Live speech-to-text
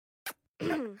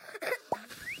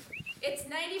It's 90.1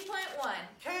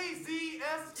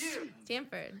 KZSU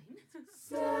Stanford.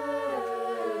 The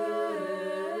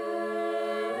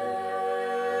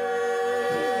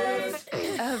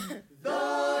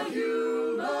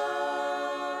Human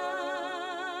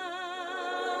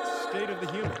State of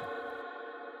the Human.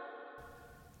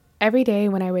 Every day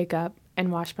when I wake up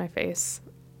and wash my face,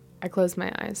 I close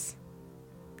my eyes.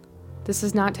 This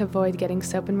is not to avoid getting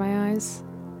soap in my eyes,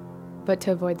 but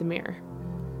to avoid the mirror.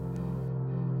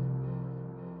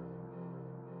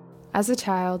 As a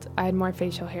child, I had more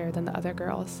facial hair than the other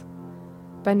girls.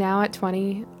 But now at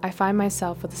 20, I find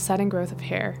myself with a sudden growth of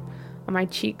hair on my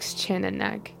cheeks, chin, and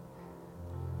neck.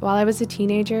 While I was a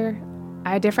teenager,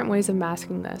 I had different ways of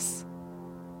masking this.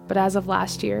 But as of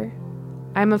last year,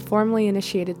 I am a formally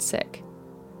initiated Sikh.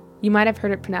 You might have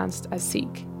heard it pronounced as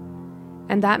Sikh.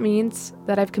 And that means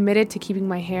that I've committed to keeping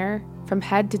my hair from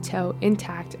head to toe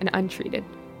intact and untreated.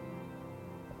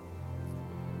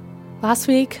 Last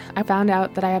week, I found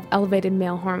out that I have elevated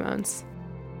male hormones.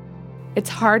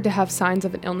 It's hard to have signs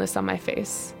of an illness on my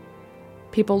face.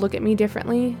 People look at me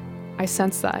differently, I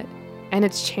sense that, and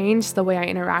it's changed the way I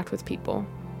interact with people.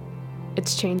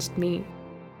 It's changed me.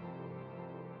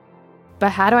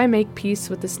 But how do I make peace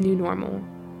with this new normal?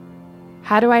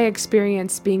 How do I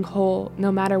experience being whole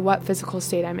no matter what physical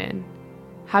state I'm in?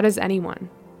 How does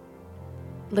anyone?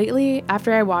 Lately,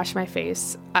 after I wash my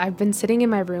face, I've been sitting in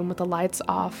my room with the lights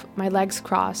off, my legs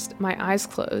crossed, my eyes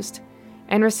closed,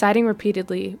 and reciting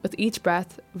repeatedly with each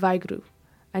breath, Vaheguru,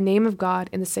 a name of God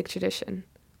in the Sikh tradition.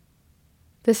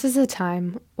 This is a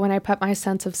time when I put my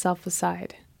sense of self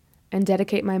aside and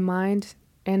dedicate my mind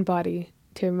and body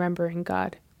to remembering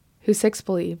God, who Sikhs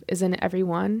believe is in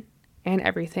everyone and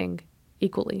everything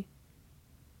equally,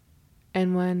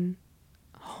 and when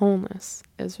wholeness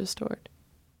is restored.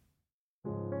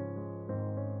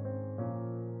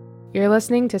 You're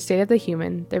listening to State of the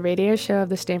Human, the radio show of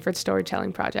the Stanford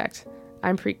Storytelling Project.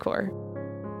 I'm Preet Kaur.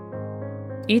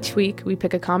 Each week, we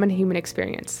pick a common human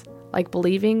experience, like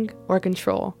believing or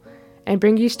control, and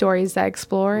bring you stories that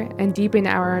explore and deepen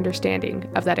our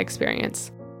understanding of that experience.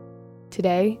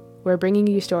 Today, we're bringing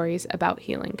you stories about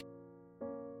healing.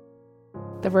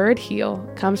 The word heal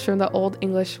comes from the Old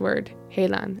English word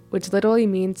helan, which literally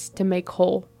means to make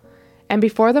whole. And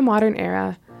before the modern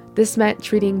era, this meant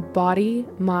treating body,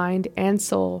 mind, and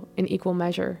soul in equal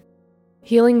measure.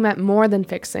 Healing meant more than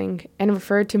fixing and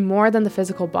referred to more than the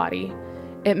physical body.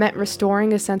 It meant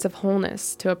restoring a sense of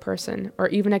wholeness to a person or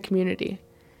even a community.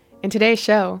 In today's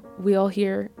show, we'll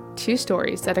hear two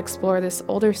stories that explore this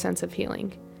older sense of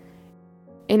healing.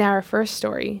 In our first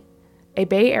story, a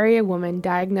Bay Area woman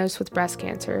diagnosed with breast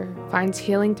cancer finds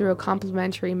healing through a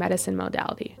complementary medicine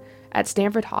modality at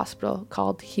Stanford Hospital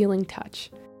called Healing Touch.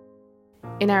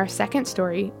 In our second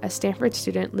story, a Stanford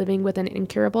student living with an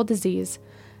incurable disease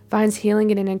finds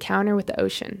healing in an encounter with the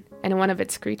ocean and one of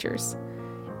its creatures.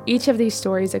 Each of these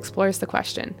stories explores the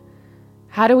question,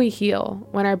 how do we heal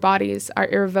when our bodies are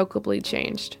irrevocably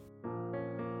changed?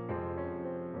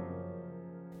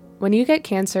 When you get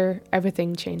cancer,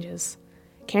 everything changes.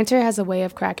 Cancer has a way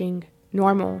of cracking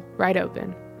normal right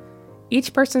open.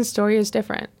 Each person's story is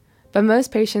different, but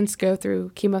most patients go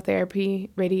through chemotherapy,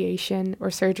 radiation,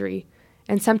 or surgery,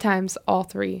 and sometimes all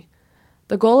three.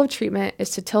 The goal of treatment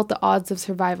is to tilt the odds of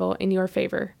survival in your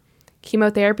favor.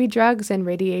 Chemotherapy drugs and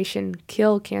radiation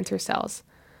kill cancer cells,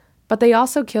 but they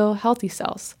also kill healthy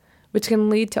cells, which can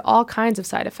lead to all kinds of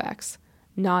side effects.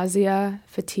 Nausea,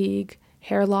 fatigue,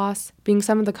 hair loss being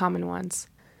some of the common ones.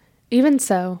 Even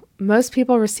so, most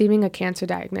people receiving a cancer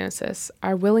diagnosis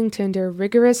are willing to endure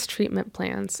rigorous treatment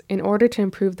plans in order to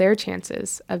improve their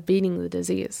chances of beating the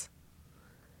disease.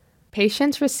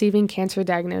 Patients receiving cancer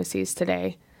diagnoses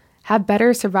today have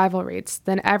better survival rates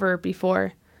than ever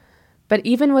before. But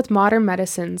even with modern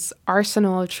medicine's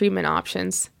arsenal of treatment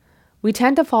options, we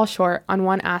tend to fall short on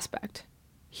one aspect: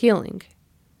 healing.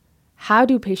 How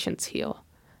do patients heal?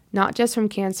 Not just from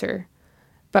cancer,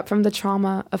 but from the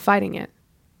trauma of fighting it.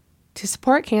 To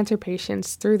support cancer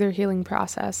patients through their healing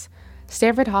process,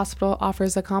 Stanford Hospital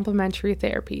offers a complementary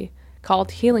therapy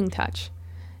called Healing Touch.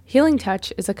 Healing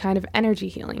Touch is a kind of energy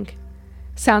healing.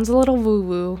 Sounds a little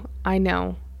woo-woo, I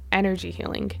know, energy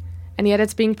healing, and yet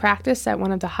it's being practiced at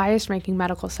one of the highest-ranking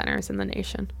medical centers in the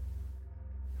nation.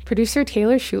 Producer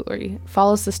Taylor Schulery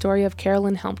follows the story of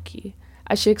Carolyn Helmke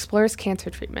as she explores cancer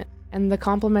treatment and the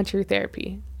complementary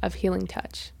therapy of Healing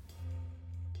Touch.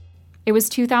 It was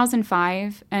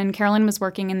 2005, and Carolyn was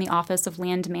working in the Office of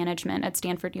Land Management at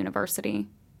Stanford University.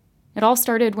 It all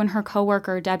started when her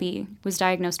coworker, Debbie, was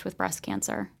diagnosed with breast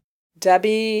cancer.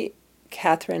 Debbie,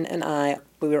 Catherine, and I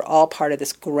We were all part of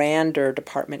this grander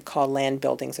department called Land,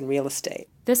 Buildings, and Real Estate.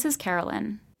 This is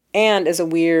Carolyn. And as a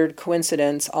weird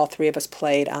coincidence, all three of us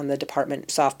played on the department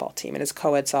softball team. And it's a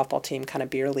co-ed softball team, kind of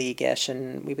beer league-ish,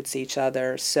 and we would see each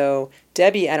other. So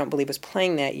Debbie, I don't believe, was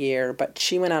playing that year, but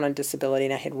she went out on disability,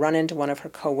 and I had run into one of her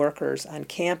co-workers on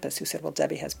campus who said, well,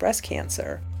 Debbie has breast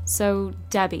cancer. So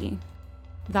Debbie,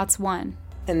 that's one.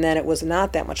 And then it was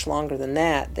not that much longer than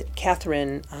that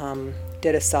Catherine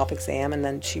did a self-exam, and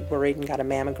then she worried and got a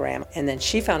mammogram. And then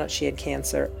she found out she had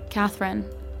cancer. Catherine,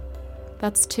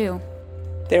 that's two.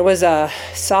 There was a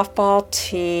softball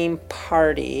team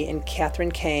party, and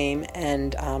Catherine came,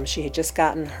 and she had just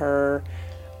gotten her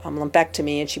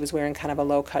lumpectomy, and she was wearing kind of a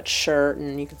low-cut shirt,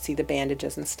 and you could see the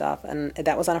bandages and stuff. And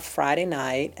that was on a Friday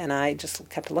night, and I just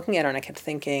kept looking at her, and I kept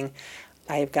thinking,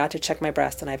 I have got to check my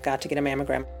breast, and I've got to get a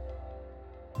mammogram.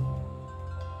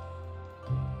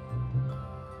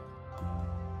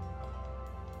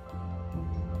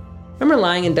 I remember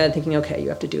lying in bed thinking, okay, you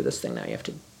have to do this thing now. You have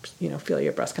to, feel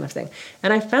your breast kind of thing.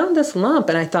 And I found this lump,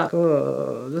 and I thought,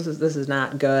 oh, this is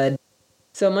not good.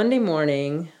 So Monday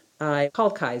morning, I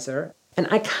called Kaiser, and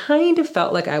I kind of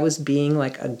felt like I was being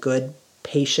like a good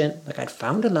patient. Like I'd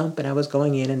found a lump, and I was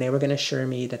going in, and they were going to assure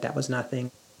me that that was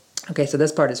nothing. Okay, so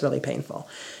this part is really painful.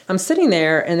 I'm sitting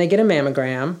there, and they get a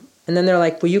mammogram, and then they're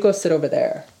like, will you go sit over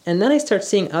there? And then I start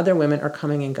seeing other women are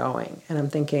coming and going, and I'm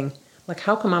thinking, like,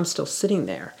 how come I'm still sitting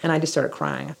there? And I just started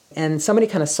crying. And somebody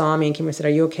kind of saw me and came and said,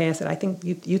 are you okay? I said, I think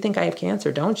you think I have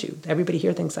cancer, don't you? Everybody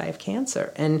here thinks I have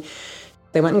cancer. And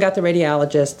they went and got the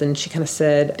radiologist, and she kind of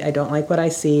said, I don't like what I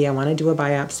see. I want to do a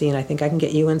biopsy, and I think I can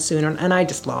get you in sooner. And I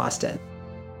just lost it.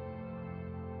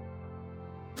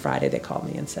 Friday, they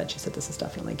called me and she said, this is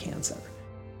definitely cancer.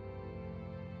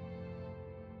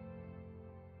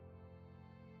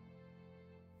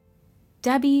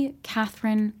 Debbie,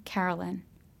 Catherine, Carolyn.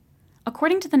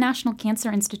 According to the National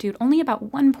Cancer Institute, only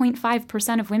about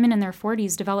 1.5% of women in their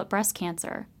 40s develop breast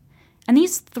cancer. And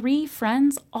these three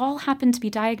friends all happened to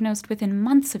be diagnosed within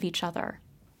months of each other.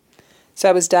 So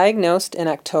I was diagnosed in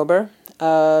October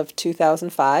of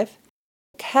 2005.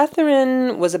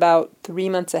 Catherine was about 3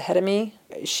 months ahead of me.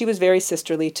 She was very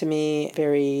sisterly to me,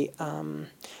 very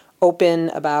open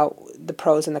about the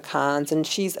pros and the cons. And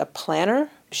she's a planner.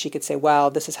 She could say,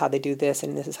 well, this is how they do this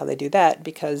and this is how they do that,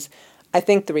 because I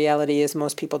think the reality is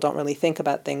most people don't really think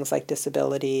about things like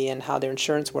disability and how their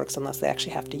insurance works unless they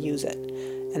actually have to use it.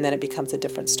 And then it becomes a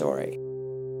different story.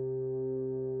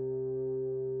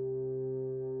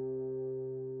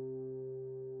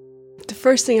 The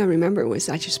first thing I remember was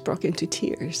I just broke into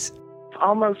tears.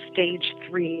 Almost stage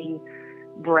 3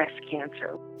 breast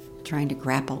cancer. Trying to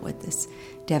grapple with this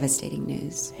devastating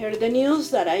news. Heard the news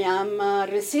that I am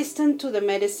resistant to the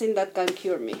medicine that can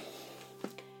cure me.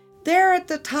 They're at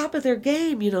the top of their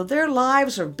game. Their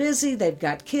lives are busy. They've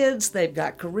got kids. They've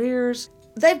got careers.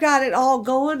 They've got it all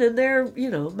going, and they're,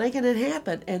 making it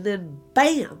happen. And then,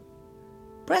 bam,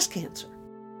 breast cancer.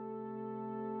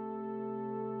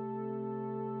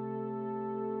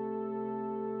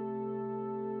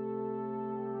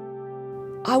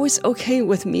 I was okay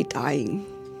with me dying.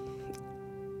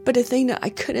 But the thing that I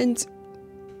couldn't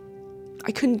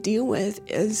deal with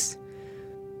is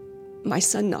my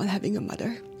son not having a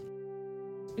mother.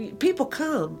 People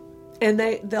come, and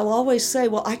they'll always say,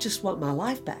 well, I just want my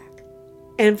life back.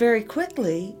 And very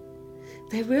quickly,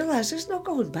 they realize there's no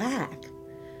going back.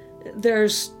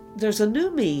 There's a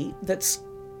new me that's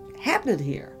happening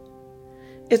here.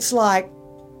 It's like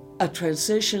a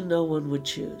transition no one would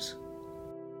choose.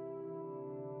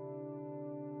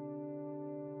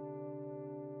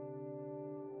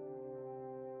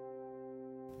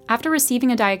 After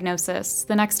receiving a diagnosis,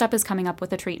 the next step is coming up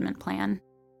with a treatment plan.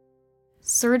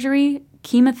 Surgery,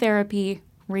 chemotherapy,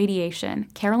 radiation.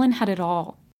 Carolyn had it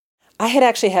all. I had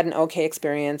actually had an okay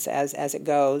experience as it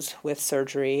goes with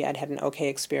surgery. I'd had an okay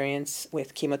experience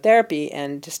with chemotherapy,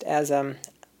 and just it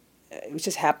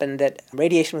just happened that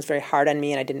radiation was very hard on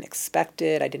me, and I didn't expect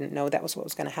it. I didn't know that was what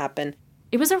was going to happen.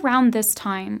 It was around this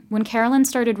time, when Carolyn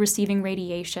started receiving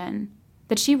radiation,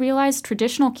 that she realized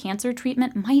traditional cancer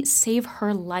treatment might save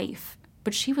her life,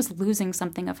 but she was losing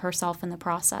something of herself in the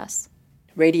process.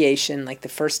 Radiation, like the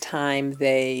first time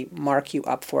they mark you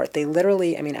up for it, they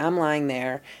literally, I'm lying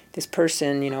there, this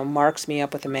person, marks me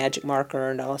up with a magic marker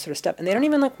and all that sort of stuff, and they don't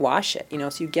even wash it,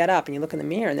 so you get up and you look in the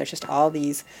mirror and there's just all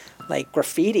these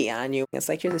graffiti on you. It's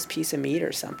like you're this piece of meat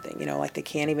or something, they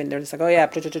can't even, they're just like, oh yeah,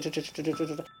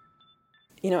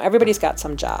 everybody's got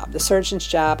some job. The surgeon's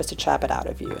job is to chop it out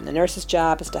of you, and the nurse's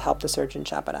job is to help the surgeon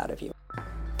chop it out of you.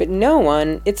 But no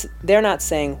one, they're not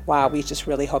saying, wow, we just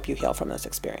really hope you heal from this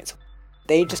experience.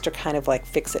 They just are kind of like,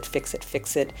 fix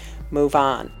it, move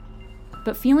on.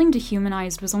 But feeling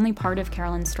dehumanized was only part of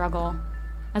Carolyn's struggle.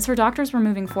 As her doctors were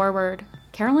moving forward,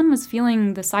 Carolyn was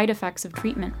feeling the side effects of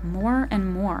treatment more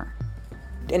and more.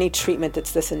 Any treatment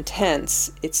that's this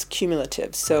intense, it's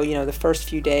cumulative. So, the first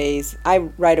few days, I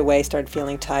right away started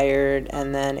feeling tired,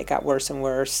 and then it got worse and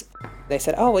worse. They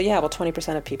said,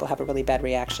 20% of people have a really bad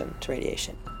reaction to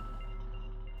radiation.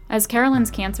 As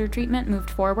Carolyn's cancer treatment moved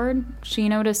forward, she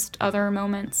noticed other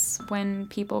moments when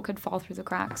people could fall through the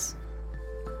cracks.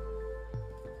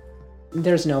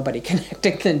 There's nobody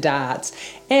connecting the dots.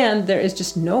 And there is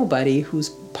just nobody who's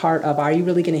part of, are you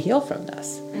really going to heal from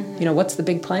this? Mm-hmm. What's the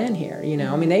big plan here?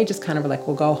 They just kind of are like,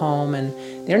 we'll go home, and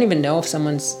they don't even know if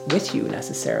someone's with you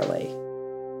necessarily.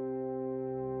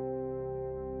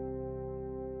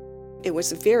 It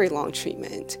was a very long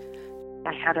treatment.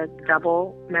 I had a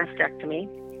double mastectomy.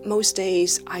 Most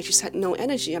days, I just had no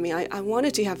energy. I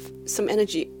wanted to have some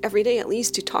energy every day, at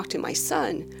least to talk to my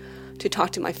son, to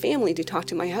talk to my family, to talk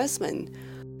to my husband.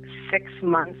 6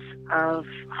 months of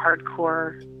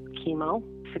hardcore chemo,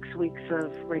 6 weeks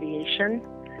of radiation,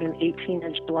 an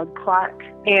 18-inch blood clot,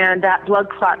 and that blood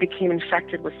clot became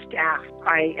infected with staph.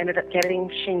 I ended up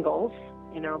getting shingles,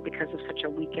 because of such a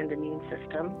weakened immune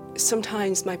system.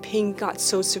 Sometimes my pain got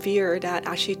so severe that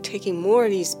actually taking more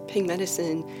of these pain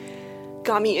medicine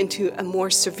got me into a more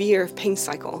severe pain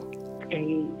cycle.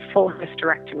 A full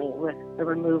hysterectomy with the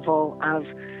removal of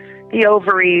the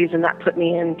ovaries, and that put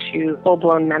me into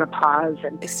full-blown menopause.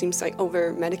 And it seems like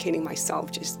over-medicating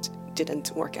myself just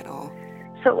didn't work at all.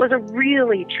 So it was a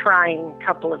really trying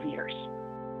couple of years.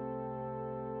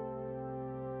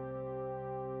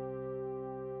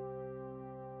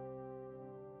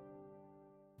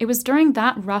 It was during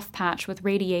that rough patch with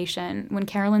radiation when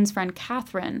Carolyn's friend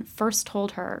Catherine first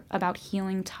told her about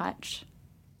healing touch.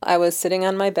 I was sitting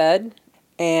on my bed,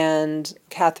 and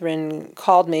Catherine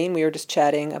called me, and we were just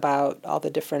chatting about all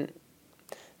the different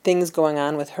things going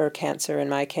on with her cancer and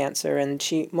my cancer, and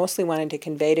she mostly wanted to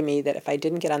convey to me that if I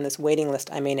didn't get on this waiting list,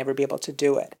 I may never be able to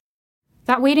do it.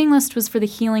 That waiting list was for the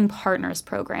Healing Partners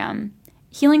program.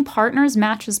 Healing Partners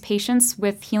matches patients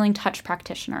with healing touch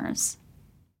practitioners.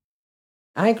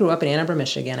 I grew up in Ann Arbor,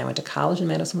 Michigan. I went to college in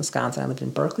Madison, Wisconsin. I lived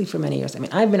in Berkeley for many years.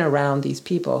 I've been around these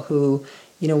people who,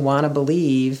 want to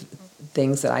believe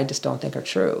things that I just don't think are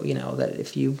true. That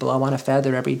if you blow on a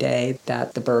feather every day,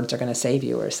 that the birds are going to save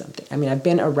you or something. I've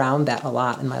been around that a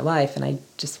lot in my life, and I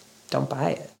just don't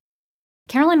buy it.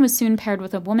 Carolyn was soon paired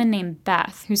with a woman named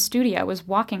Beth, whose studio was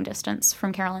walking distance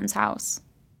from Carolyn's house.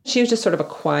 She was just sort of a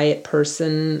quiet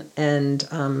person, and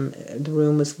the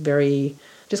room was very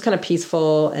just kind of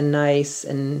peaceful and nice,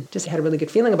 and just had a really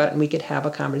good feeling about it, and we could have a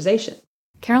conversation.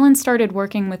 Carolyn started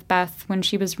working with Beth when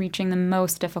she was reaching the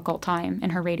most difficult time in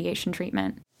her radiation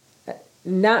treatment.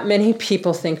 Not many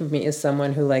people think of me as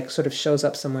someone who sort of shows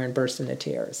up somewhere and bursts into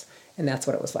tears, and that's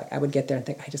what it was like. I would get there and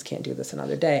think, I just can't do this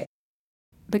another day.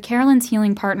 But Carolyn's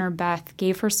healing partner, Beth,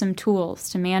 gave her some tools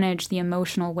to manage the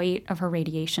emotional weight of her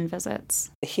radiation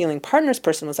visits. The healing partners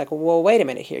person was like, well, wait a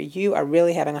minute here. You are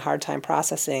really having a hard time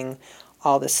processing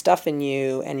all this stuff in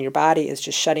you, and your body is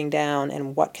just shutting down,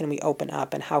 and what can we open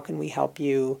up, and how can we help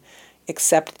you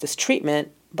accept this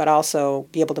treatment, but also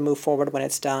be able to move forward when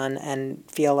it's done and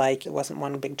feel like it wasn't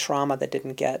one big trauma that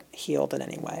didn't get healed in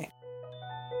any way.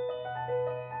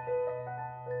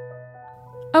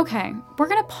 Okay, we're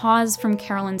going to pause from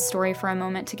Carolyn's story for a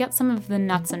moment to get some of the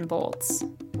nuts and bolts.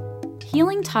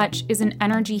 Healing touch is an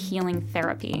energy healing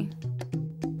therapy.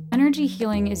 Energy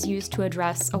healing is used to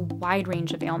address a wide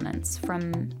range of ailments,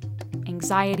 from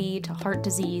anxiety to heart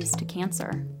disease to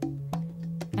cancer.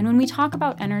 And when we talk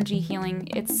about energy healing,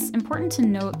 it's important to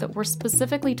note that we're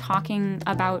specifically talking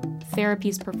about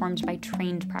therapies performed by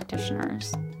trained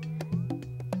practitioners.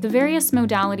 The various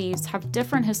modalities have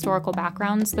different historical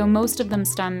backgrounds, though most of them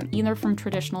stem either from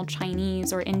traditional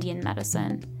Chinese or Indian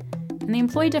medicine, and they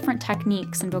employ different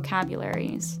techniques and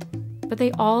vocabularies. But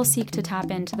they all seek to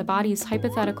tap into the body's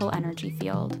hypothetical energy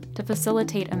field to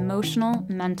facilitate emotional,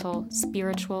 mental,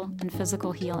 spiritual, and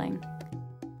physical healing.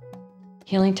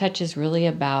 Healing touch is really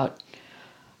about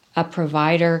a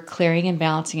provider clearing and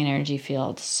balancing an energy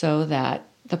field so that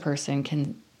the person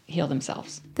can heal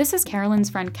themselves. This is Carolyn's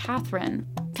friend Catherine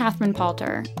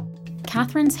Palter.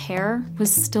 Catherine's hair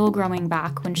was still growing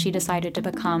back when she decided to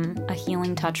become a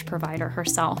healing touch provider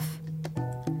herself.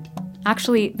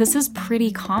 Actually, this is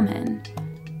pretty common.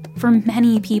 For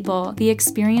many people, the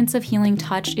experience of healing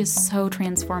touch is so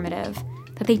transformative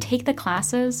that they take the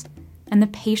classes and the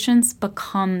patients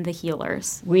become the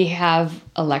healers. We have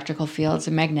electrical fields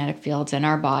and magnetic fields in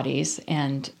our bodies,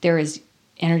 and there is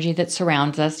energy that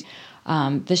surrounds us.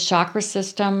 The chakra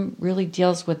system really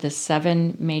deals with the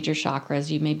 7 major chakras.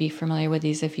 You may be familiar with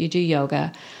these if you do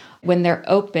yoga. When they're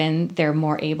open, they're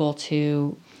more able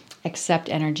to accept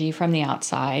energy from the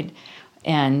outside.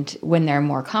 And when they're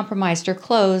more compromised or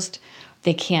closed,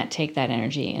 they can't take that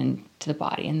energy into the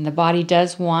body. And the body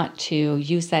does want to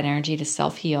use that energy to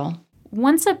self-heal.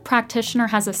 Once a practitioner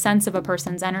has a sense of a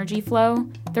person's energy flow,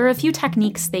 there are a few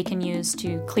techniques they can use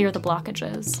to clear the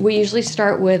blockages. We usually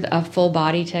start with a full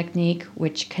body technique,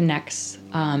 which connects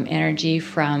energy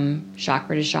from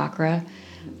chakra to chakra.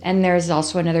 And there's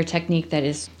also another technique that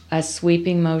is a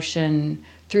sweeping motion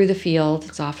through the field.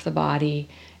 It's off the body,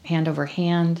 hand over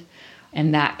hand,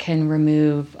 and that can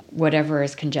remove whatever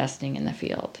is congesting in the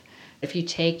field. If you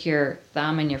take your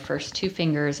thumb and your first 2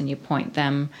 fingers and you point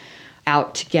them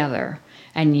out together,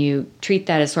 and you treat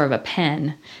that as sort of a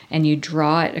pen, and you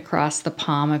draw it across the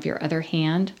palm of your other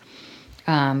hand,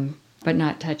 but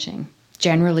not touching.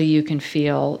 Generally, you can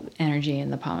feel energy in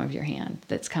the palm of your hand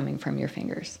that's coming from your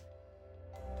fingers.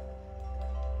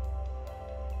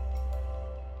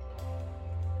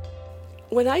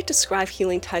 When I describe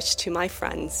healing touch to my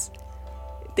friends,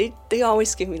 they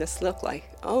always give me this look like,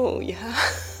 oh, yeah.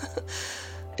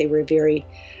 They were very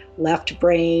left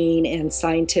brain and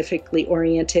scientifically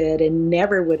oriented and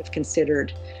never would have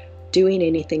considered doing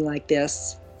anything like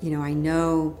this. You know, I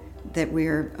know that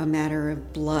we're a matter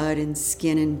of blood and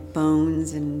skin and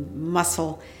bones and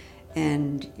muscle,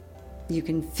 and you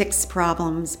can fix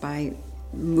problems by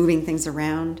moving things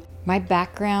around. My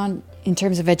background in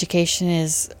terms of education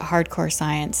is hardcore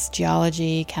science,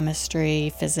 geology,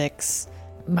 chemistry, physics.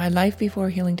 My life before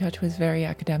Healing Touch was very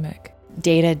academic.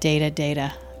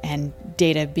 Data, and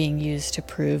data being used to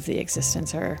prove the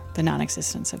existence or the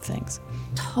non-existence of things.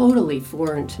 Totally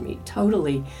foreign to me,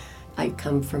 totally. I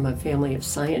come from a family of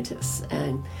scientists,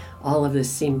 and all of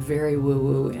this seemed very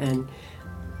woo-woo and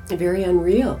very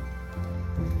unreal.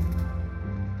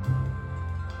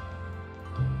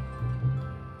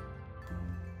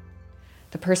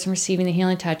 The person receiving the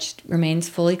healing touch remains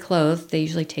fully clothed. They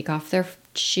usually take off their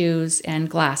shoes and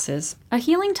glasses. A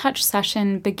healing touch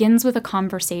session begins with a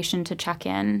conversation to check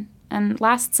in and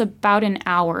lasts about an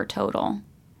hour total.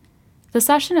 The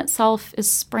session itself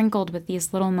is sprinkled with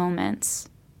these little moments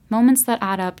that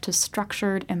add up to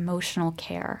structured emotional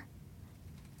care.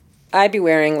 I'd be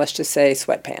wearing, let's just say,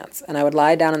 sweatpants, and I would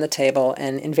lie down on the table,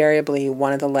 and invariably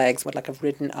one of the legs would have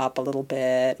ridden up a little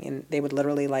bit, and they would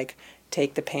literally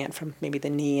take the pant from maybe the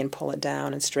knee and pull it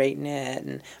down and straighten it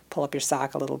and pull up your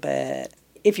sock a little bit.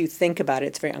 If you think about it,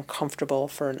 it's very uncomfortable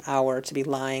for an hour to be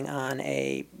lying on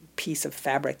a piece of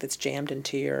fabric that's jammed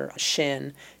into your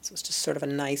shin. So it's just sort of a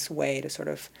nice way to sort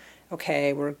of,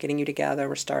 okay, we're getting you together,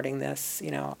 we're starting this,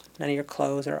 none of your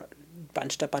clothes are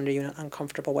bunched up under you in an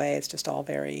uncomfortable way. It's just all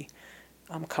very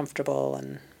comfortable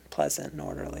and pleasant and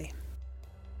orderly.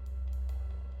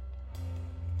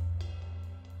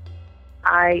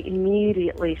 I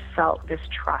immediately felt this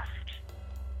trust.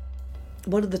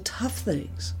 One of the tough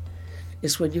things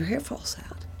is when your hair falls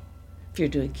out, if you're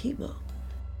doing chemo.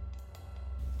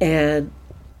 And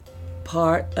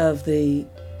part of the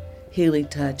healing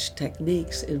touch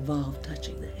techniques involve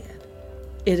touching the head.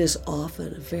 It is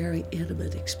often a very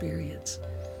intimate experience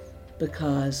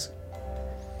because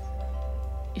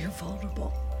you're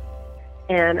vulnerable.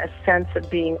 And a sense of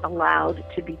being allowed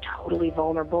to be totally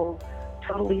vulnerable,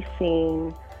 totally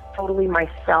seen, totally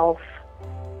myself.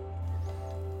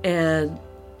 And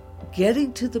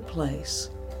getting to the place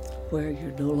where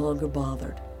you're no longer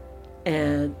bothered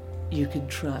and you can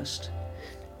trust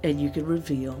and you can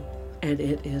reveal, and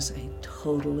it is a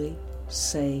totally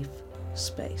safe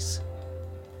space.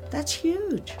 That's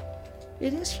huge.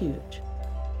 It is huge.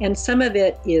 And some of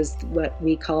it is what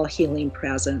we call healing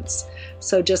presence.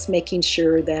 So just making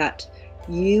sure that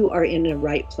you are in the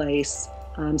right place,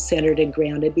 centered and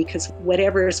grounded, because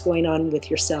whatever is going on with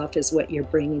yourself is what you're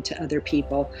bringing to other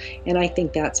people. And I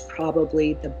think that's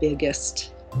probably the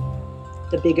biggest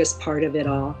part of it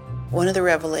all. One of the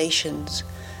revelations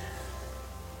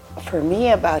for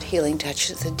me about healing touch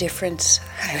is the difference,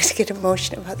 I always get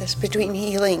emotional about this, between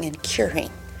healing and curing.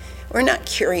 We're not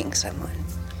curing someone.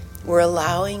 We're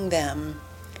allowing them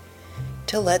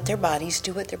to let their bodies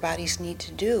do what their bodies need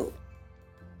to do.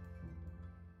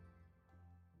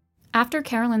 After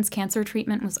Carolyn's cancer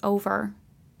treatment was over,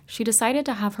 she decided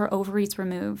to have her ovaries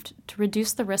removed to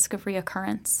reduce the risk of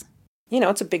reoccurrence.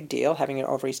 It's a big deal having your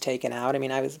ovaries taken out. I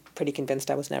mean, I was pretty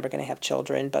convinced I was never going to have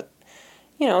children, but,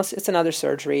 it's another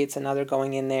surgery. It's another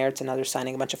going in there. It's another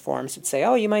signing a bunch of forms that say,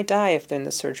 oh, you might die if they're in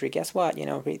the surgery. Guess what?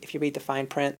 If you read the fine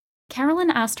print,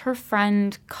 Carolyn asked her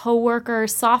friend, coworker,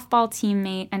 softball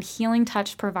teammate, and healing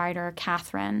touch provider,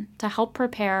 Catherine, to help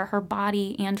prepare her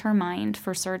body and her mind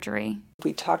for surgery.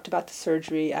 We talked about the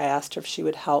surgery. I asked her if she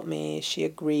would help me. She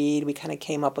agreed. We kind of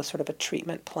came up with sort of a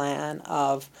treatment plan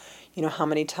of, how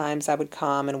many times I would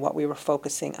come and what we were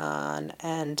focusing on,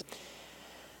 and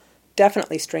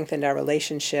definitely strengthened our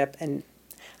relationship. And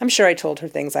I'm sure I told her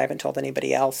things I haven't told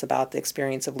anybody else about the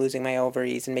experience of losing my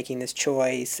ovaries and making this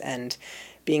choice and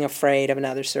being afraid of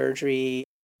another surgery.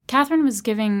 Catherine was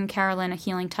giving Carolyn a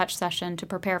healing touch session to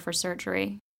prepare for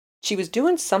surgery. She was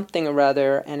doing something or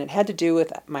other, and it had to do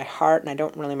with my heart, and I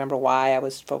don't really remember why I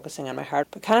was focusing on my heart.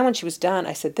 But kind of when she was done,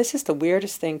 I said, "This is the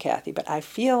weirdest thing, Kathy, but I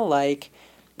feel like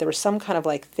there was some kind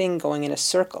of thing going in a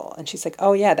circle." And she's like,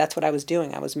 "Oh yeah, that's what I was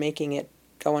doing. I was making it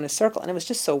go in a circle." And it was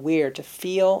just so weird to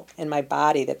feel in my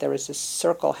body that there was this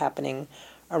circle happening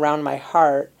around my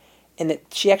heart, and that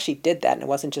she actually did that, and it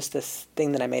wasn't just this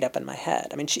thing that I made up in my head.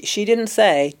 I mean, she didn't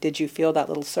say, "Did you feel that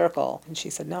little circle?" And she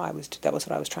said, "No, that was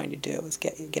what I was trying to do, was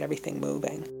get everything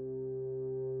moving."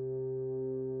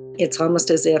 It's almost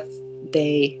as if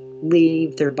they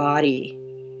leave their body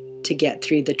to get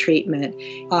through the treatment.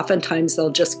 Oftentimes they'll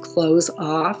just close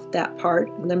off that part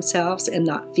of themselves and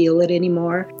not feel it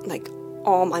anymore. Like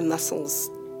all my muscles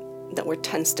that were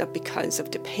tensed up because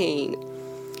of the pain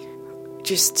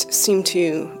just seemed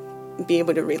to be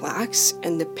able to relax,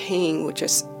 and the pain would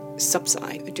just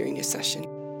subside during the session.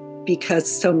 Because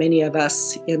so many of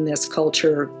us in this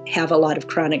culture have a lot of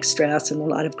chronic stress and a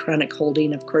lot of chronic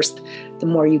holding, of course, the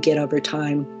more you get over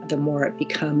time, the more it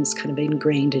becomes kind of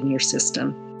ingrained in your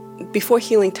system. Before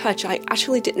Healing Touch, I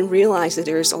actually didn't realize that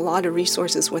there's a lot of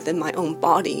resources within my own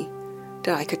body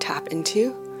that I could tap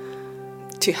into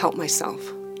to help myself.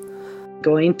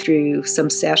 Going through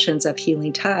some sessions of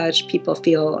Healing Touch, people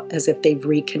feel as if they've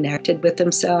reconnected with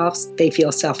themselves. They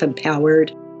feel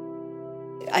self-empowered.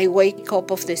 I wake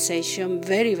up of the session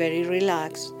very, very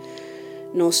relaxed,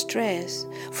 no stress.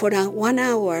 For 1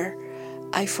 hour,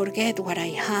 I forget what I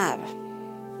have.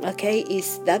 Okay,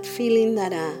 it's that feeling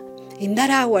that in that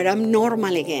hour, I'm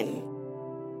normal again.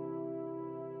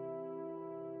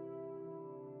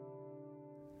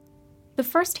 The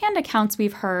first-hand accounts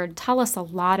we've heard tell us a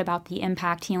lot about the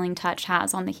impact Healing Touch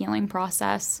has on the healing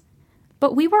process.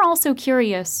 But we were also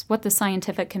curious what the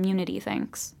scientific community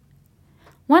thinks.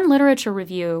 One literature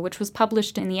review, which was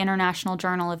published in the International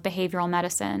Journal of Behavioral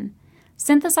Medicine,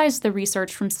 synthesized the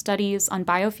research from studies on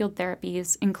biofield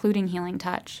therapies, including Healing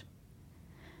Touch.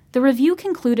 The review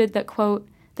concluded that, quote,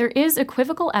 "There is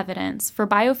equivocal evidence for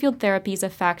biofield therapy's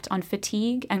effect on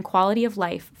fatigue and quality of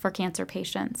life for cancer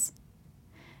patients.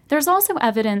 There's also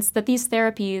evidence that these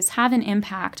therapies have an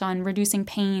impact on reducing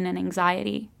pain and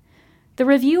anxiety. The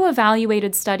review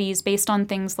evaluated studies based on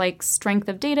things like strength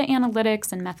of data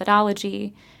analytics and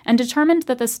methodology, and determined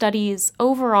that the studies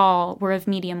overall were of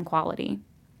medium quality.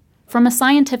 From a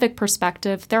scientific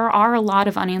perspective, there are a lot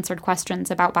of unanswered questions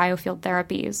about biofield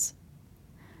therapies.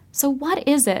 So what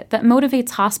is it that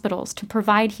motivates hospitals to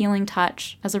provide Healing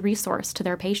Touch as a resource to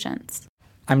their patients?"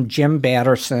 I'm Jim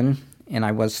Batterson, and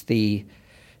I was the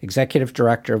Executive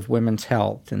Director of Women's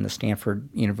Health in the Stanford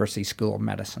University School of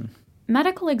Medicine.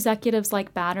 Medical executives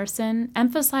like Batterson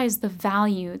emphasize the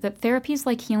value that therapies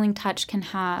like Healing Touch can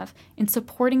have in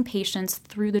supporting patients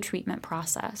through the treatment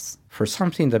process. For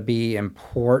something to be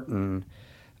important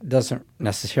doesn't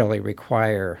necessarily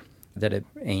require that it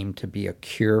aim to be a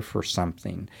cure for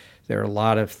something. There are a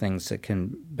lot of things that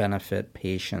can benefit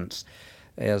patients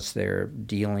as they're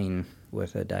dealing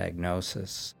with a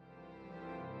diagnosis.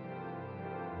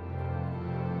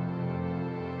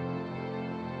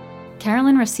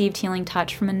 Carolyn received Healing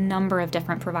Touch from a number of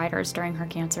different providers during her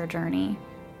cancer journey.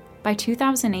 By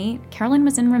 2008, Carolyn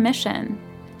was in remission.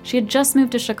 She had just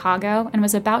moved to Chicago and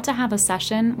was about to have a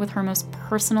session with her most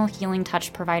personal Healing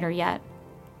Touch provider yet,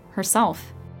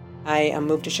 herself. I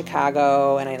moved to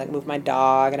Chicago, and I moved my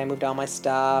dog, and I moved all my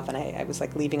stuff, and I was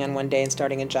leaving on one day and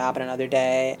starting a job on another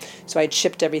day. So I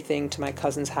shipped everything to my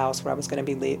cousin's house where I was going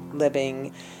to be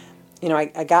living.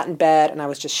 I got in bed and I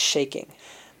was just shaking.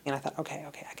 And I thought, okay,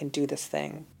 I can do this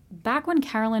thing. Back when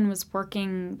Carolyn was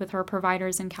working with her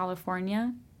providers in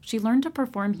California, she learned to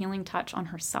perform Healing Touch on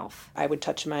herself. I would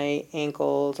touch my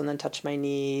ankles and then touch my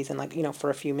knees and for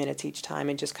a few minutes each time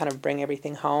and just kind of bring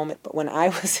everything home. But when I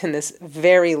was in this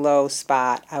very low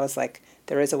spot, I was like,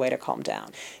 there is a way to calm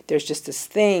down. There's just this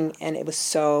thing, and it was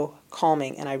so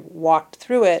calming. And I walked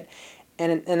through it,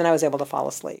 and then I was able to fall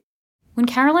asleep. When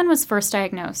Carolyn was first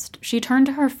diagnosed, she turned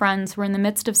to her friends who were in the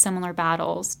midst of similar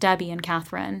battles, Debbie and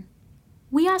Catherine.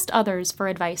 We asked others for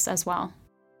advice as well.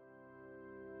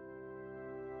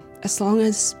 As long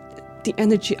as the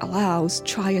energy allows,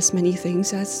 try as many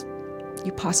things as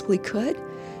you possibly could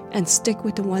and stick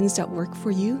with the ones that work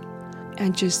for you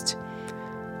and just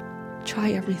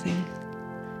try everything.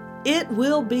 It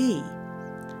will be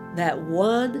that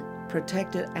one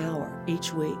protected hour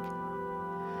each week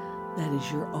that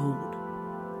is your own.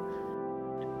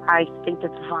 I think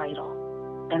it's vital.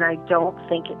 And I don't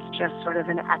think it's just sort of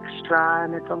an extra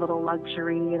and it's a little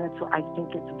luxury, and I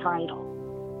think it's vital.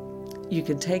 You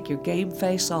can take your game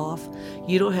face off.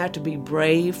 You don't have to be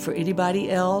brave for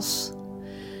anybody else.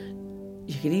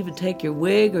 You can even take your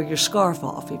wig or your scarf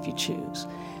off if you choose.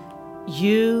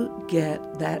 You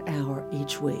get that hour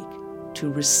each week to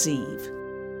receive.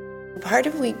 Part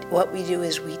of what we do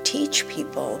is we teach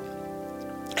people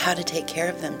how to take care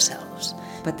of themselves.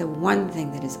 But the one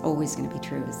thing that is always going to be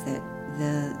true is that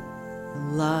the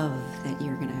love that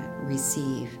you're going to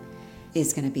receive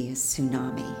is going to be a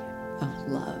tsunami of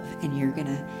love, and you're going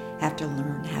to have to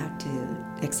learn how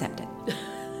to accept it.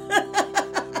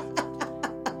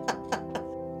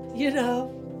 You know,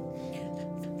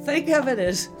 think of it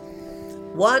as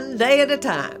one day at a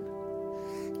time.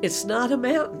 It's not a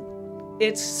mountain.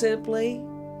 It's simply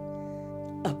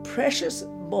a precious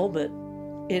moment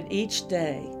in each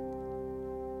day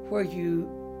where you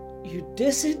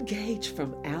disengage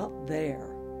from out there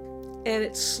and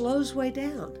it slows way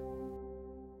down.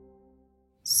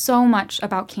 So much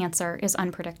about cancer is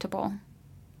unpredictable.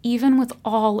 Even with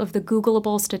all of the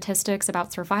Googleable statistics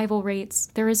about survival rates,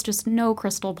 there is just no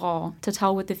crystal ball to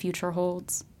tell what the future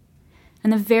holds.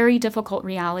 And the very difficult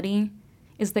reality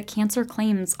is that cancer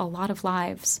claims a lot of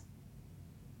lives.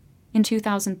 In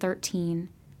 2013,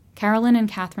 Carolyn and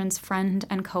Catherine's friend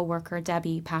and coworker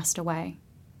Debbie passed away.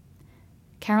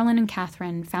 Carolyn and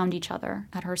Catherine found each other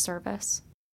at her service.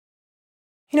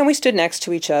 You know, we stood next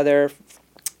to each other.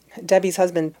 Debbie's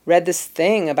husband read this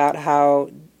thing about how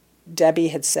Debbie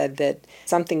had said that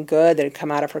something good that had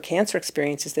come out of her cancer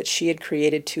experience is that she had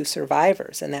created 2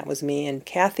 survivors, and that was me and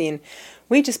Kathy. And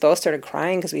we just both started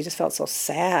crying because we just felt so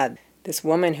sad. This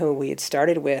woman who we had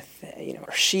started with, you know,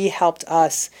 she helped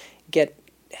us get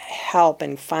help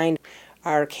and find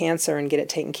our cancer and get it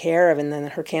taken care of, and then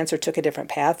her cancer took a different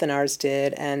path than ours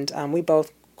did, and we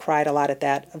both cried a lot at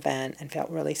that event and felt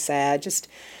really sad. It's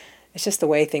just the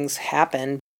way things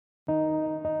happen.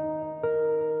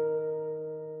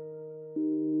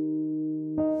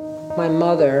 My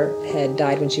mother had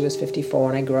died when she was 54,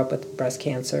 and I grew up with breast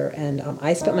cancer, and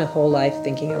I spent my whole life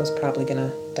thinking I was probably going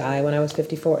to die when I was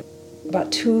 54.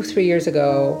 About 2-3 years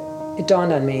ago, it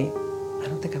dawned on me, I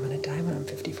don't think I'm going to die when I'm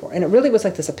 54. And it really was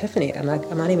like this epiphany. I'm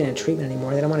not even in treatment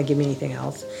anymore. They don't want to give me anything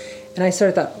else. And I sort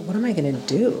of thought, what am I going to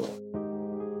do?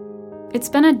 It's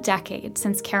been a decade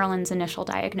since Carolyn's initial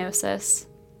diagnosis.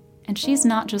 And she's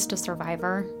not just a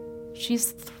survivor,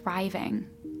 she's thriving.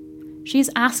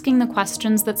 She's asking the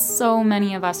questions that so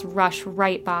many of us rush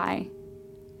right by.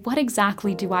 What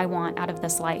exactly do I want out of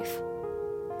this life?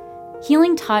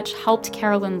 Healing Touch helped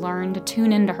Carolyn learn to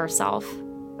tune into herself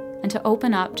and to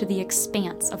open up to the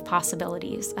expanse of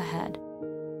possibilities ahead.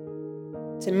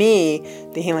 To me,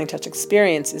 the Healing Touch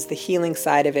experience is the healing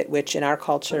side of it, which in our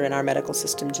culture and our medical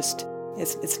system just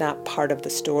it's not part of the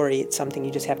story. It's something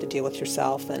you just have to deal with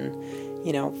yourself and,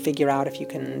 you know, figure out if you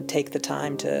can take the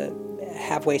time to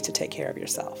have ways to take care of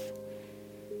yourself.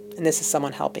 And this is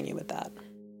someone helping you with that.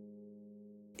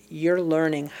 You're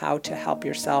learning how to help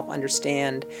yourself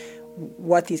understand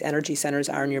what these energy centers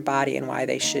are in your body and why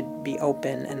they should be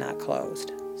open and not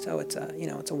closed. So it's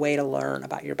a way to learn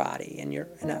about your body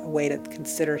and a way to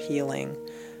consider healing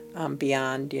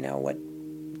beyond, you know, what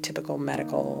typical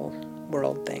medical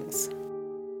world thinks.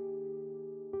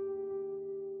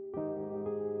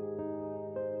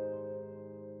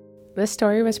 This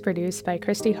story was produced by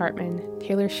Christy Hartman,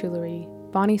 Taylor Shulery,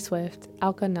 Bonnie Swift,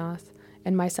 Alka Nath,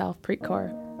 and myself, Preet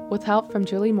Kaur, with help from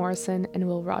Julie Morrison and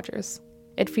Will Rogers.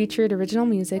 It featured original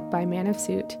music by Man of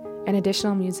Suit and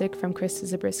additional music from Chris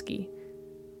Zabriskie.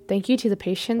 Thank you to the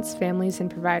patients, families,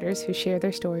 and providers who share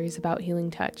their stories about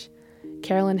Healing Touch.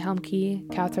 Carolyn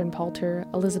Helmke, Catherine Palter,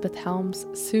 Elizabeth Helms,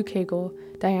 Sue Cagle,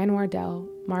 Diane Wardell,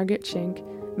 Margaret Schenk,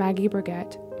 Maggie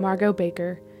Burgett, Margot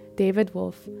Baker, David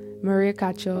Wolf, Maria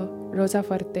Cacho, Rosa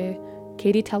Fuerte,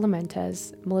 Katie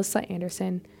Telementes, Melissa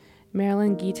Anderson,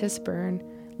 Marilyn Gitas Byrne,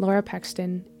 Laura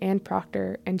Pexton, Ann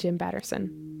Proctor, and Jim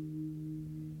Batterson.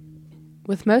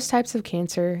 With most types of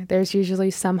cancer, there's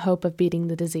usually some hope of beating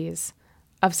the disease,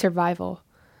 of survival.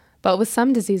 But with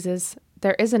some diseases,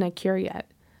 there isn't a cure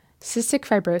yet. Cystic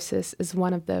fibrosis is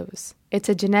one of those. It's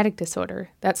a genetic disorder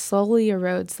that slowly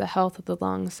erodes the health of the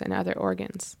lungs and other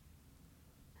organs.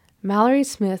 Mallory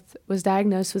Smith was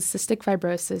diagnosed with cystic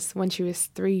fibrosis when she was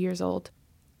 3 years old.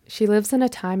 she lives in a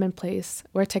time and place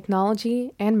where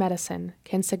technology and medicine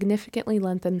can significantly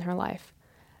lengthen her life.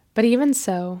 But even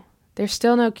so, there's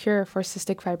still no cure for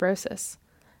cystic fibrosis.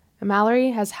 And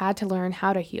Mallory has had to learn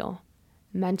how to heal,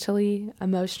 mentally,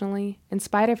 emotionally, in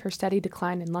spite of her steady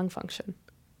decline in lung function.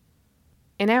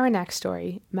 In our next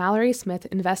story, Mallory Smith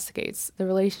investigates the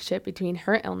relationship between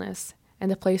her illness and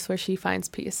the place where she finds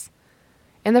peace.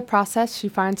 In the process, she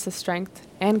finds the strength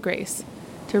and grace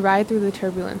to ride through the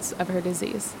turbulence of her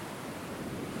disease.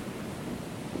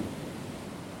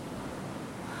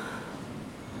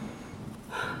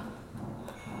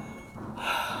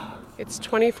 It's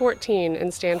 2014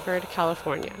 in Stanford,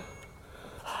 California.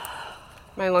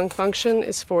 My lung function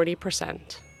is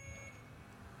 40%.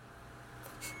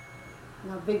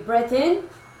 Now big breath in.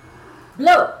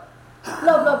 Blow.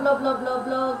 Blow, blow, blow, blow, blow,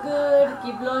 blow. Good.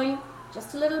 Keep blowing.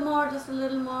 Just a little more, just a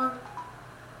little more.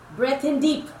 Breath in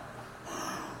deep.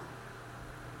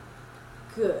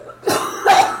 Good.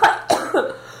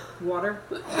 Water.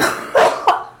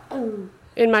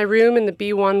 In my room in the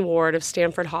B1 ward of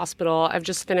Stanford Hospital, I've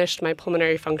just finished my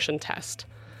pulmonary function test.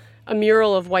 A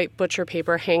mural of white butcher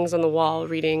paper hangs on the wall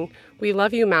reading, "We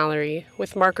love you, Mallory,"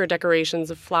 with marker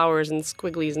decorations of flowers and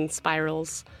squigglies and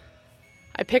spirals.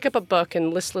 I pick up a book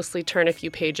and listlessly turn a few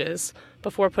pages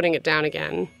before putting it down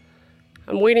again.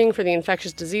 I'm waiting for the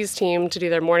infectious disease team to do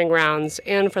their morning rounds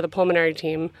and for the pulmonary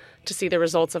team to see the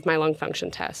results of my lung function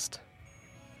test.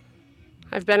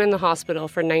 I've been in the hospital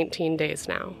for 19 days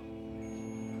now.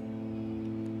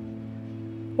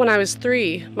 When I was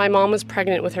 3, my mom was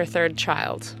pregnant with her 3rd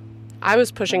child. I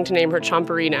was pushing to name her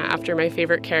Chomperina after my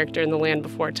favorite character in The Land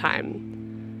Before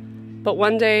Time. But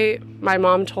one day, my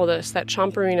mom told us that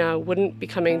Chomperina wouldn't be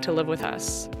coming to live with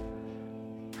us.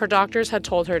 Her doctors had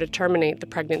told her to terminate the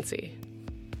pregnancy.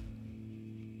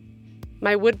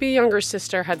 My would-be younger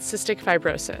sister had cystic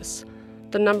fibrosis,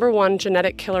 the #1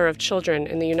 genetic killer of children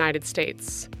in the United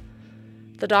States.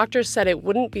 The doctors said it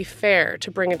wouldn't be fair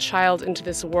to bring a child into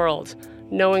this world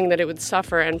knowing that it would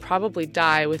suffer and probably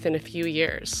die within a few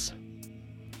years.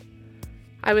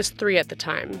 I was 3 at the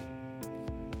time.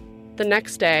 The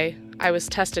next day, I was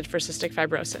tested for cystic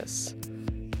fibrosis,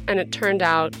 and it turned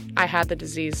out I had the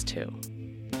disease too.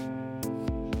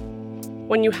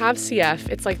 When you have CF,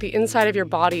 it's like the inside of your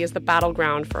body is the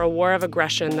battleground for a war of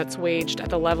aggression that's waged at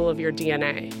the level of your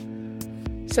DNA.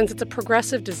 Since it's a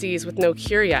progressive disease with no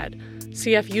cure yet,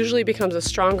 CF usually becomes a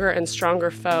stronger and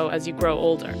stronger foe as you grow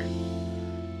older.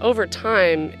 Over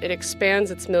time, it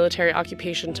expands its military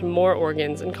occupation to more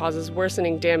organs and causes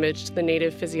worsening damage to the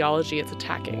native physiology it's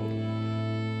attacking.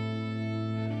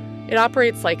 It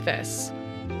operates like this.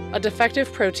 A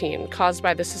defective protein caused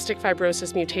by the cystic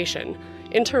fibrosis mutation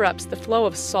interrupts the flow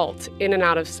of salt in and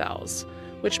out of cells,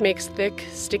 which makes thick,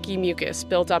 sticky mucus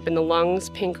built up in the lungs,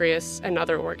 pancreas, and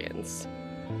other organs.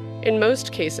 In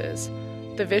most cases,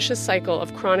 the vicious cycle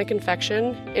of chronic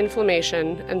infection,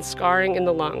 inflammation, and scarring in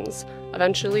the lungs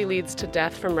eventually leads to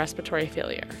death from respiratory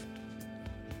failure.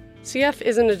 CF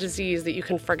isn't a disease that you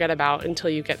can forget about until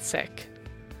you get sick.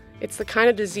 It's the kind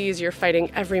of disease you're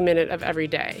fighting every minute of every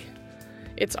day.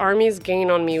 Its armies gain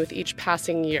on me with each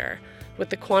passing year, with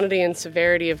the quantity and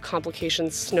severity of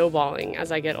complications snowballing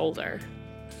as I get older.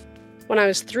 When I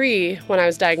was 3, when I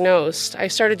was diagnosed, I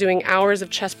started doing hours of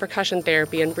chest percussion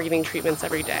therapy and breathing treatments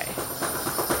every day.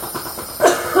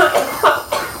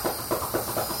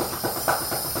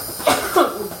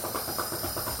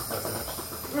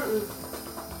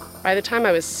 By the time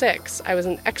I was 6, I was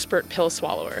an expert pill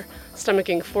swallower,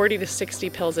 stomaching 40 to 60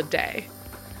 pills a day.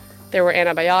 There were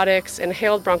antibiotics,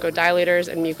 inhaled bronchodilators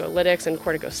and mucolytics and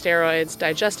corticosteroids,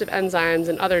 digestive enzymes,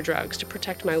 and other drugs to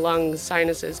protect my lungs,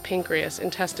 sinuses, pancreas,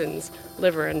 intestines,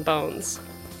 liver, and bones.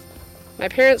 My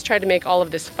parents tried to make all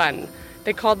of this fun.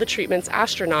 They called the treatments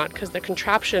astronaut because the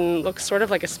contraption looks sort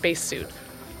of like a spacesuit.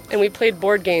 And we played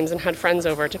board games and had friends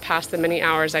over to pass the many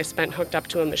hours I spent hooked up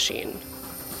to a machine.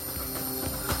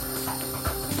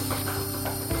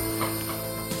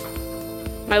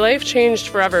 My life changed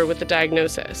forever with the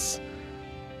diagnosis.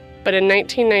 But in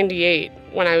 1998,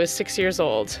 when I was 6 years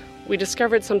old, we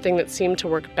discovered something that seemed to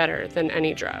work better than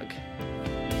any drug.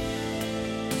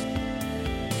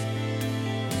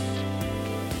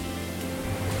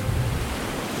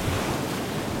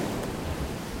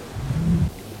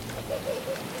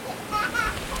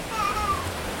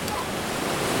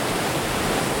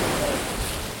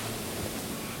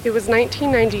 It was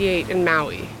 1998 in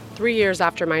Maui, 3 years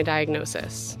after my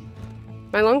diagnosis.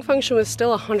 My lung function was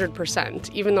still 100%,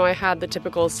 even though I had the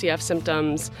typical CF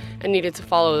symptoms and needed to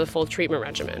follow the full treatment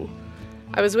regimen.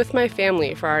 I was with my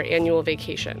family for our annual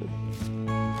vacation.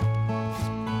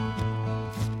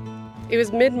 It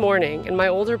was mid-morning, and my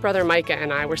older brother Micah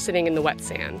and I were sitting in the wet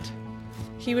sand.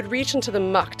 He would reach into the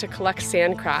muck to collect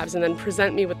sand crabs and then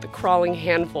present me with the crawling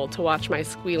handful to watch my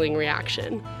squealing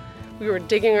reaction. We were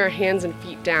digging our hands and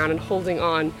feet down and holding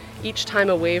on each time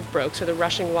a wave broke so the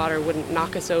rushing water wouldn't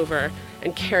knock us over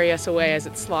and carry us away as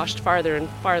it sloshed farther and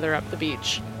farther up the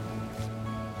beach.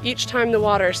 Each time the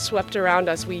water swept around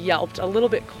us, we yelped, a little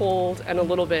bit cold and a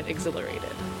little bit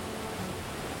exhilarated.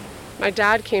 My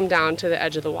dad came down to the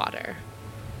edge of the water.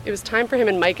 It was time for him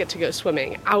and Micah to go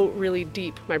swimming, out really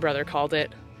deep, my brother called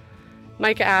it.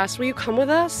 Micah asked, "Will you come with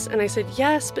us?" And I said,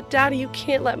 "Yes, but Daddy, you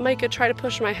can't let Micah try to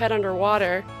push my head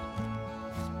underwater."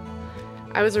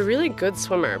 I was a really good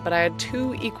swimmer, but I had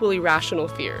two equally rational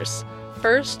fears.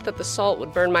 First, that the salt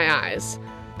would burn my eyes,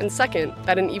 and second,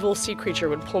 that an evil sea creature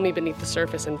would pull me beneath the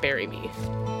surface and bury me.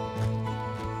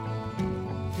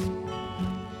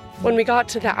 When we got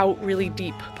to the out really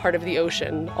deep part of the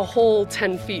ocean, a whole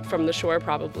 10 feet from the shore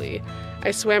probably,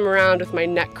 I swam around with my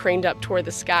neck craned up toward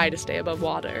the sky to stay above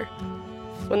water.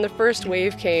 When the first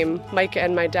wave came, Micah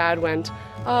and my dad went,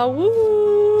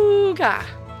 "Awooga!"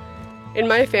 In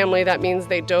my family, that means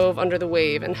they dove under the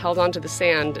wave and held onto the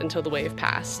sand until the wave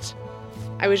passed.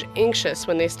 I was anxious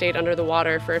when they stayed under the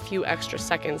water for a few extra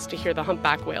seconds to hear the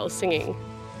humpback whales singing.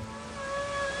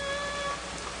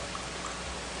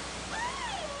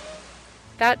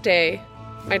 That day,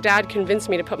 my dad convinced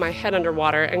me to put my head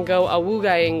underwater and go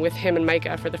awoogaing with him and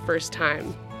Micah for the first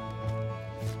time.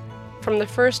 From the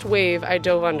first wave I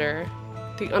dove under,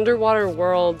 the underwater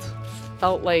world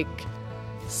felt like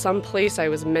some place I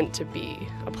was meant to be,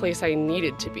 a place I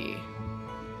needed to be.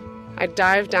 I'd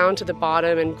dive down to the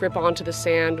bottom and grip onto the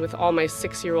sand with all my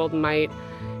 6-year-old might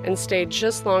and stay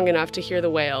just long enough to hear the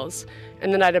whales,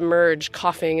 and then I'd emerge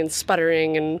coughing and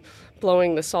sputtering and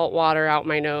blowing the salt water out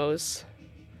my nose.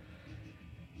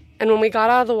 And when we got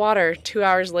out of the water 2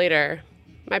 hours later,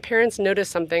 my parents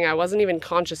noticed something I wasn't even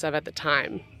conscious of at the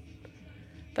time.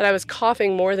 That I was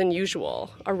coughing more than usual,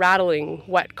 a rattling,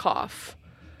 wet cough.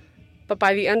 But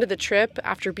by the end of the trip,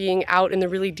 after being out in the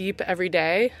really deep every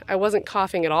day, I wasn't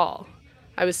coughing at all.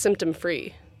 I was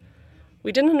symptom-free.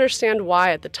 We didn't understand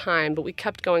why at the time, but we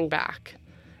kept going back,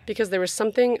 because there was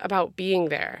something about being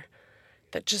there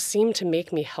that just seemed to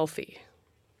make me healthy.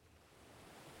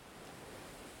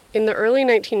 In the early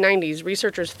 1990s,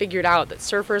 researchers figured out that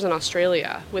surfers in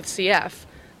Australia with CF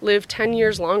live 10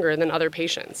 years longer than other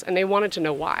patients, and they wanted to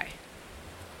know why.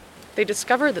 They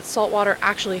discovered that salt water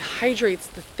actually hydrates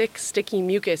the thick, sticky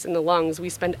mucus in the lungs we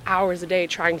spend hours a day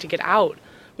trying to get out,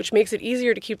 which makes it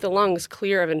easier to keep the lungs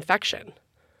clear of infection.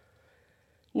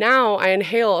 Now I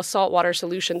inhale a saltwater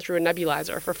solution through a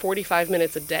nebulizer for 45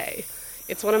 minutes a day.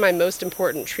 It's one of my most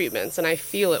important treatments, and I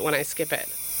feel it when I skip it.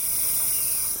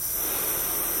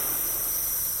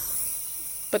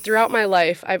 But throughout my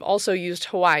life, I've also used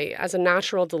Hawaii as a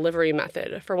natural delivery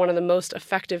method for one of the most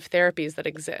effective therapies that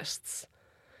exists.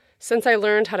 Since I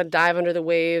learned how to dive under the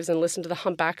waves and listen to the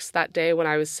humpbacks that day when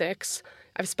I was 6,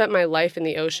 I've spent my life in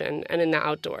the ocean and in the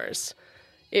outdoors.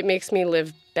 It makes me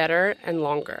live better and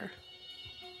longer.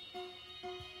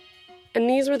 And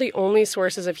these were the only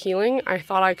sources of healing I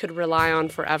thought I could rely on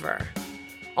forever.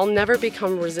 I'll never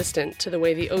become resistant to the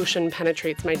way the ocean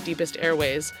penetrates my deepest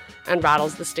airways and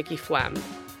rattles the sticky phlegm.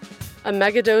 A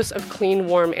megadose of clean,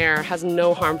 warm air has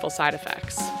no harmful side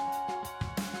effects.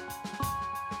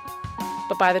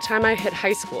 But by the time I hit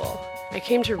high school, I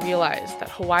came to realize that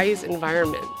Hawaii's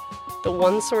environment, the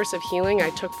one source of healing I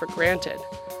took for granted,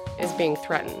 is being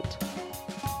threatened.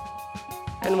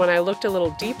 And when I looked a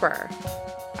little deeper,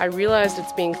 I realized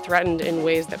it's being threatened in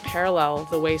ways that parallel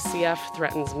the way CF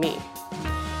threatens me.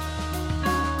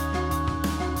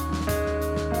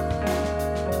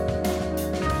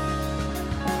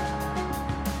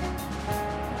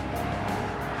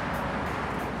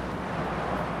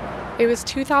 It was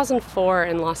 2004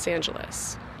 in Los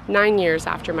Angeles, 9 years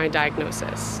after my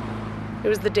diagnosis. It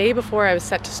was the day before I was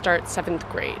set to start 7th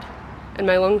grade, and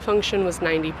my lung function was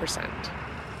 90%.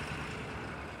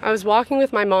 I was walking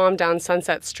with my mom down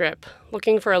Sunset Strip,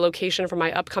 looking for a location for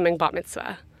my upcoming bat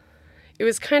mitzvah. It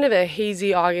was kind of a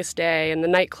hazy August day, and the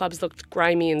nightclubs looked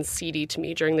grimy and seedy to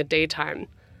me during the daytime.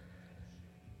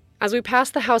 As we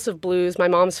passed the House of Blues, my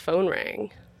mom's phone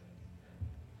rang.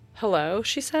 "Hello,"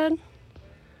 she said.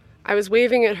 I was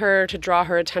waving at her to draw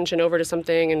her attention over to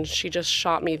something, and she just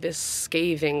shot me this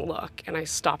scathing look, and I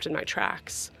stopped in my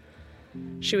tracks.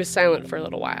 She was silent for a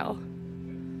little while.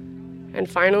 And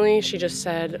finally, she just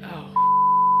said, "Oh."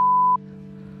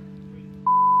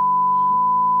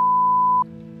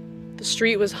 The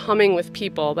street was humming with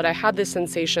people, but I had this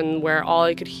sensation where all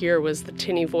I could hear was the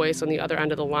tinny voice on the other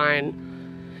end of the line,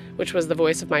 which was the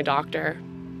voice of my doctor.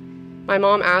 My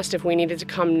mom asked if we needed to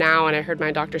come now, and I heard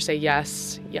my doctor say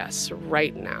yes,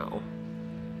 right now.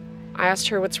 I asked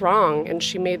her what's wrong, and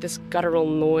she made this guttural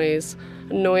noise,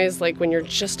 a noise like when you're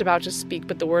just about to speak,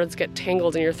 but the words get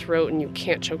tangled in your throat and you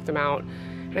can't choke them out.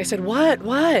 And I said, What?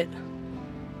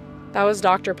 That was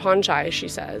Dr. Ponchai, she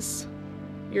says.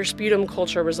 Your sputum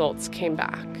culture results came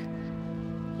back.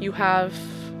 You have...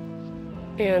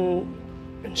 And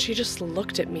she just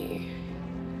looked at me.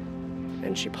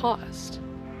 And she paused.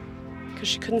 Because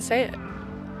she couldn't say it.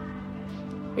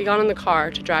 We got in the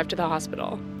car to drive to the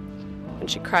hospital. And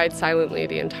she cried silently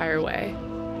the entire way.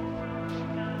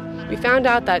 We found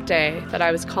out that day that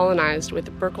I was colonized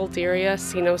with Burkholderia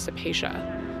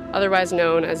caenocepacia, otherwise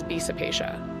known as B.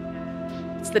 cepacia.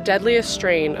 It's the deadliest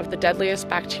strain of the deadliest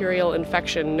bacterial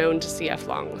infection known to CF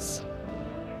lungs.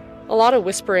 A lot of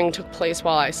whispering took place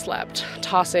while I slept,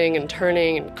 tossing and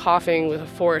turning and coughing with a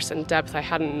force and depth I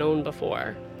hadn't known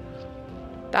before.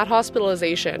 That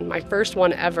hospitalization, my first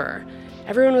one ever,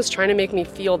 everyone was trying to make me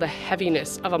feel the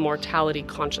heaviness of a mortality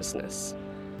consciousness.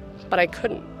 But I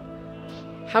couldn't.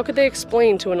 How could they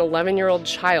explain to an 11-year-old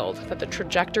child that the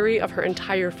trajectory of her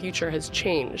entire future has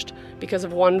changed because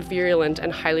of one virulent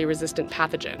and highly resistant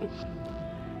pathogen?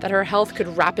 That her health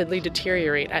could rapidly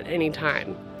deteriorate at any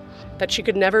time? That she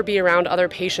could never be around other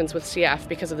patients with CF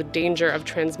because of the danger of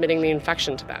transmitting the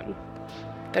infection to them?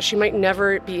 That she might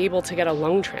never be able to get a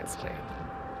lung transplant?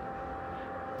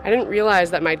 I didn't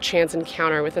realize that my chance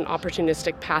encounter with an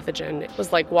opportunistic pathogen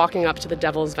was like walking up to the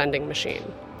devil's vending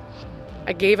machine.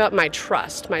 I gave up my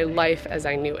trust, my life as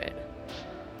I knew it.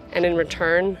 And in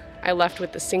return, I left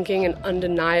with the sinking and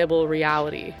undeniable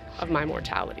reality of my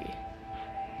mortality.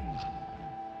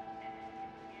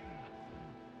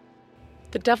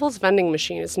 The devil's vending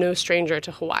machine is no stranger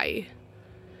to Hawaii.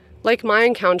 Like my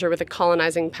encounter with a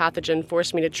colonizing pathogen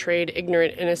forced me to trade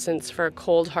ignorant innocence for a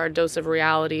cold, hard dose of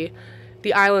reality,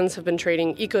 the islands have been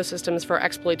trading ecosystems for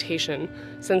exploitation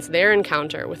since their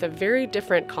encounter with a very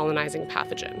different colonizing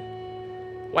pathogen: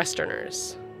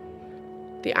 Westerners.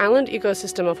 The island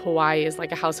ecosystem of Hawaii is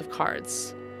like a house of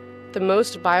cards. The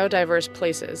most biodiverse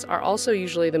places are also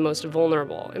usually the most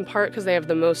vulnerable, in part because they have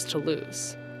the most to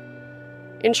lose.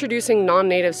 Introducing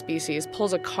non-native species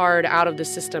pulls a card out of the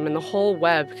system and the whole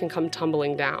web can come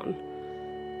tumbling down.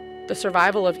 The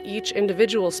survival of each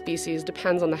individual species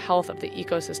depends on the health of the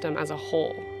ecosystem as a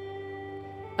whole.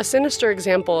 A sinister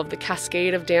example of the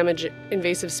cascade of damage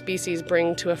invasive species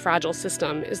bring to a fragile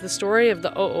system is the story of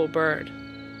the o'o bird.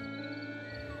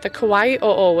 The Kauai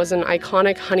o'o was an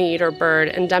iconic honey-eater bird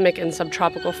endemic in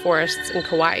subtropical forests in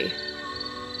Kauai.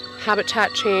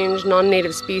 Habitat change,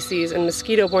 non-native species, and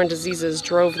mosquito-borne diseases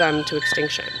drove them to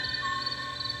extinction.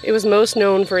 It was most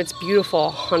known for its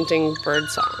beautiful, haunting bird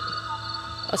song,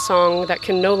 a song that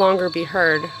can no longer be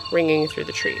heard ringing through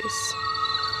the trees.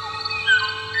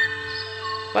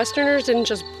 Westerners didn't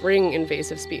just bring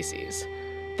invasive species.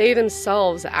 They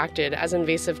themselves acted as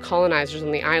invasive colonizers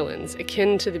on the islands,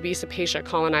 akin to the B. cepacia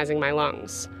colonizing my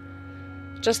lungs.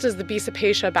 Just as the B.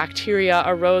 cepacia bacteria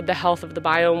erode the health of the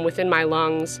biome within my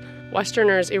lungs,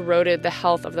 Westerners eroded the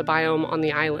health of the biome on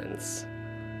the islands.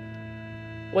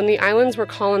 When the islands were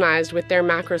colonized with their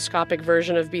macroscopic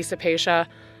version of B. cepacia,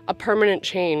 a permanent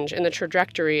change in the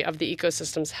trajectory of the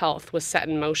ecosystem's health was set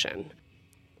in motion.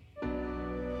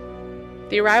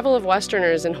 The arrival of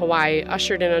Westerners in Hawaii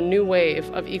ushered in a new wave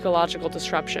of ecological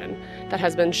disruption that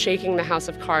has been shaking the house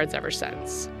of cards ever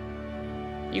since.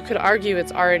 You could argue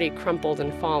it's already crumpled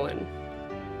and fallen.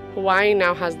 Hawaii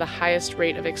now has the highest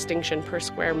rate of extinction per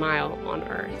square mile on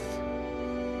Earth.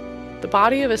 The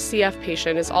body of a CF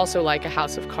patient is also like a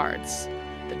house of cards.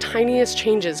 The tiniest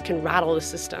changes can rattle the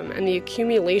system, and the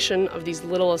accumulation of these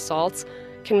little assaults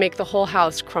can make the whole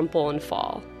house crumple and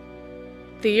fall.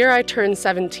 The year I turned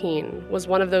 17 was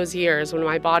one of those years when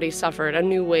my body suffered a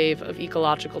new wave of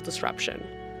ecological disruption.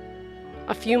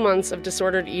 A few months of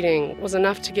disordered eating was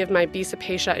enough to give my B.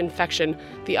 cepacia infection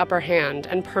the upper hand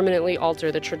and permanently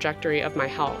alter the trajectory of my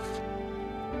health.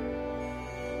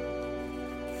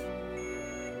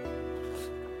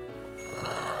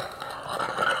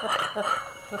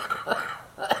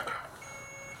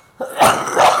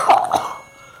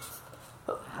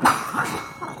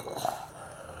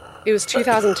 It was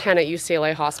 2010 at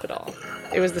UCLA Hospital.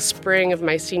 It was the spring of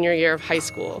my senior year of high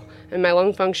school, and my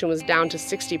lung function was down to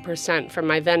 60% from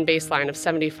my then baseline of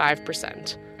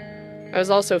 75%. I was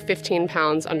also 15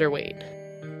 pounds underweight.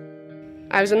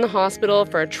 I was in the hospital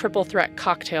for a triple threat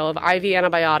cocktail of IV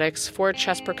antibiotics, 4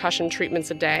 chest percussion treatments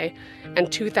a day,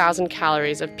 and 2,000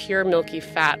 calories of pure milky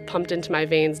fat pumped into my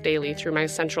veins daily through my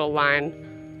central line.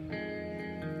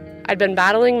 I'd been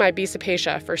battling my B.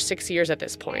 cepacia for 6 years at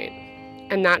this point,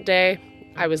 and that day,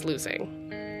 I was losing.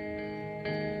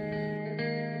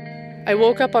 I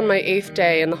woke up on my 8th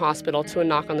day in the hospital to a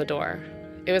knock on the door.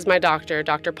 It was my doctor,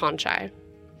 Dr. Ponchai.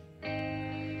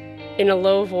 In a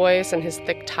low voice and his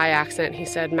thick Thai accent, he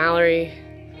said, "Mallory,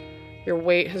 your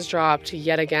weight has dropped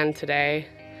yet again today,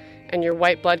 and your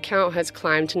white blood count has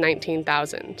climbed to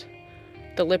 19,000.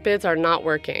 The lipids are not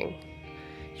working.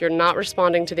 You're not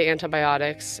responding to the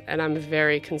antibiotics, and I'm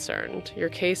very concerned. Your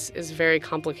case is very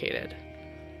complicated."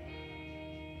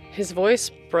 His voice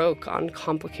broke on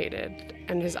complicated,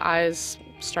 and his eyes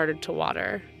started to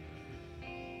water.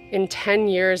 In 10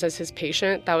 years as his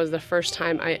patient, that was the first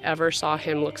time I ever saw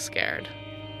him look scared.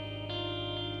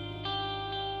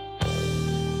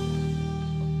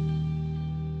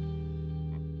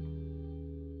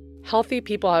 Healthy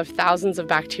people have thousands of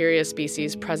bacteria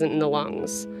species present in the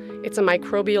lungs. It's a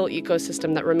microbial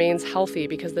ecosystem that remains healthy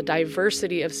because the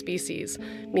diversity of species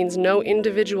means no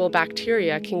individual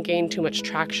bacteria can gain too much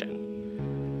traction.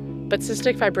 But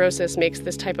cystic fibrosis makes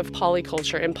this type of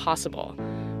polyculture impossible,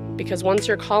 because once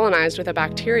you're colonized with a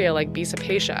bacteria like B.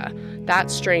 cepacia, that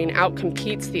strain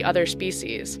outcompetes the other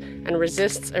species and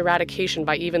resists eradication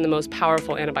by even the most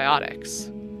powerful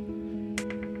antibiotics.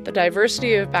 The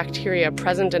diversity of bacteria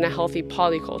present in a healthy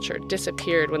polyculture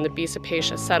disappeared when the B.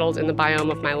 cepacia settled in the biome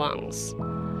of my lungs.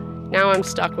 Now I'm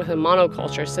stuck with a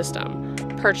monoculture system,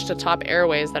 perched atop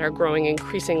airways that are growing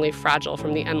increasingly fragile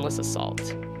from the endless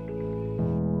assault.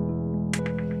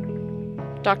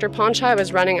 Dr. Ponchai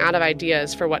was running out of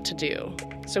ideas for what to do,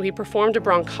 so he performed a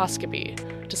bronchoscopy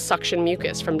to suction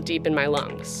mucus from deep in my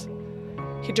lungs.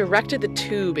 He directed the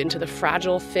tube into the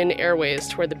fragile, thin airways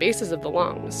toward the bases of the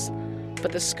lungs,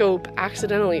 but the scope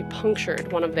accidentally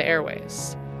punctured one of the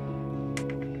airways.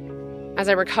 As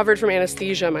I recovered from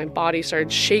anesthesia, my body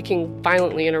started shaking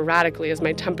violently and erratically as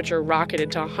my temperature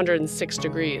rocketed to 106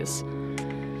 degrees.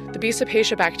 The B.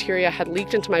 cepacia bacteria had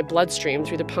leaked into my bloodstream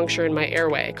through the puncture in my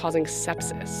airway, causing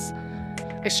sepsis.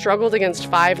 I struggled against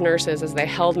 5 nurses as they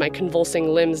held my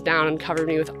convulsing limbs down and covered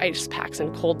me with ice packs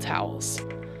and cold towels.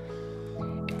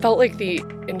 It felt like the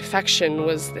infection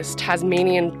was this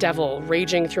Tasmanian devil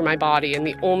raging through my body, and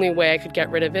the only way I could get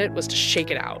rid of it was to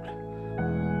shake it out.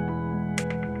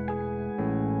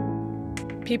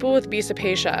 People with B.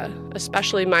 cepacia,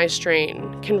 especially my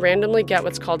strain, can randomly get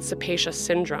what's called cepacia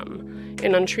syndrome,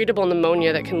 an untreatable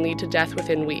pneumonia that can lead to death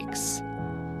within weeks.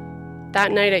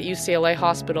 That night at UCLA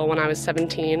Hospital when I was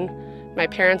 17, my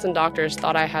parents and doctors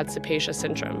thought I had cepacia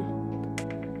syndrome.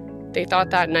 They thought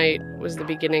that night was the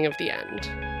beginning of the end.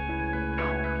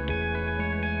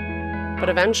 But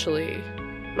eventually,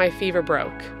 my fever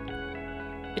broke.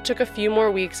 It took a few more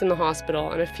weeks in the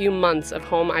hospital and a few months of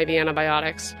home IV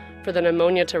antibiotics for the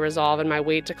pneumonia to resolve and my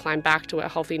weight to climb back to a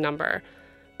healthy number,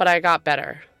 but I got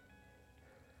better.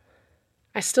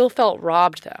 I still felt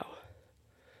robbed, though.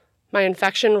 My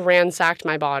infection ransacked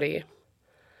my body.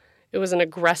 It was an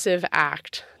aggressive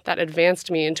act that advanced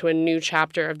me into a new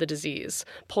chapter of the disease,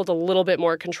 pulled a little bit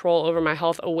more control over my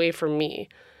health away from me,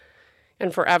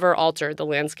 and forever altered the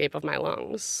landscape of my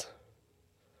lungs.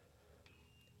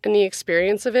 And the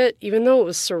experience of it, even though it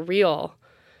was surreal,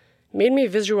 made me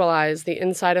visualize the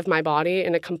inside of my body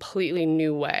in a completely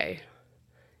new way.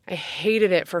 I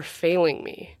hated it for failing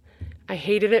me. I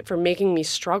hated it for making me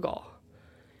struggle.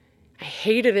 I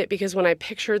hated it because when I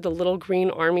pictured the little green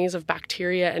armies of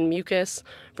bacteria and mucus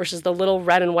versus the little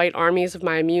red and white armies of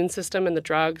my immune system and the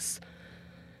drugs,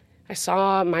 I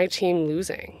saw my team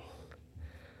losing.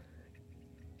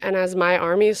 And as my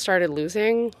armies started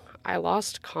losing, I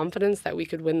lost confidence that we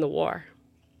could win the war.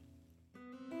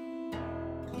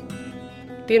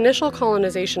 The initial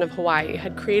colonization of Hawaii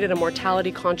had created a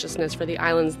mortality consciousness for the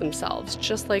islands themselves,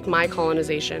 just like my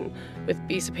colonization with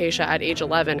B. cepacia at age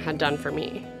 11 had done for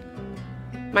me.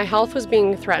 My health was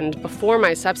being threatened before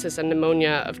my sepsis and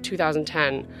pneumonia of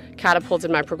 2010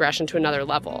 catapulted my progression to another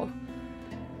level.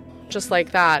 Just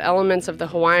like that, elements of the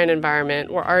Hawaiian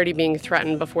environment were already being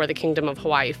threatened before the Kingdom of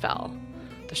Hawaii fell.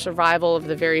 The survival of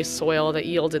the very soil that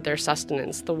yielded their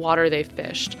sustenance, the water they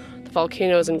fished, the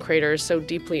volcanoes and craters so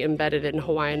deeply embedded in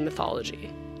Hawaiian mythology.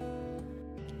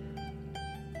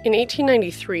 In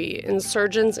 1893,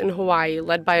 insurgents in Hawaii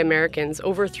led by Americans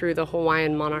overthrew the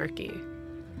Hawaiian monarchy.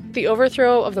 The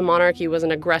overthrow of the monarchy was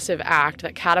an aggressive act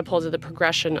that catapulted the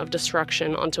progression of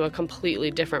destruction onto a completely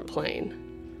different plane.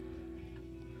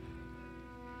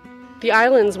 The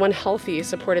islands, when healthy,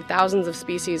 supported thousands of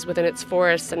species within its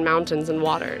forests and mountains and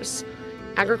waters.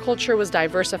 Agriculture was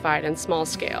diversified and small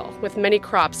scale, with many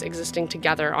crops existing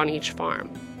together on each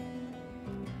farm.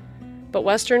 But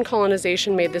Western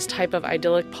colonization made this type of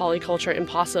idyllic polyculture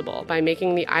impossible by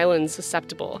making the islands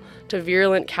susceptible to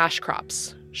virulent cash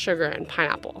crops, sugar and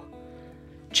pineapple.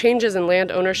 Changes in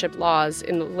land ownership laws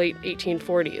in the late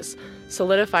 1840s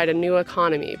solidified a new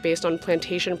economy based on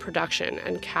plantation production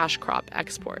and cash crop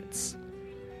exports.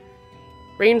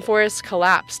 Rainforests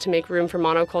collapsed to make room for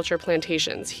monoculture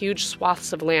plantations, huge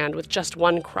swaths of land with just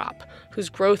one crop, whose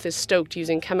growth is stoked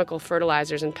using chemical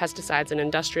fertilizers and pesticides and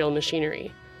industrial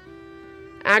machinery.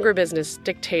 Agribusiness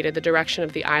dictated the direction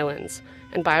of the islands,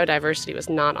 and biodiversity was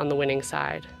not on the winning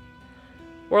side.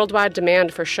 Worldwide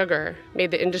demand for sugar made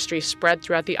the industry spread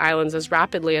throughout the islands as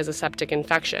rapidly as a septic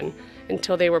infection,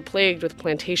 until they were plagued with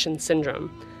plantation syndrome,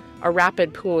 a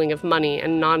rapid pooling of money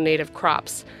and non-native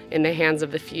crops in the hands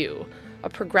of the few, a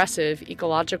progressive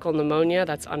ecological pneumonia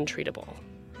that's untreatable.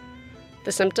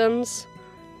 The symptoms?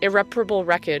 Irreparable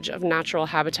wreckage of natural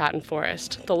habitat and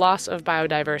forest, the loss of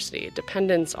biodiversity,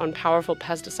 dependence on powerful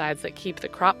pesticides that keep the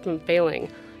crop from failing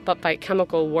but fight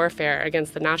chemical warfare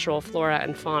against the natural flora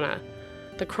and fauna,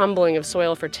 the crumbling of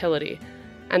soil fertility,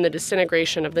 and the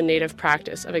disintegration of the native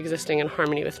practice of existing in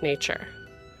harmony with nature.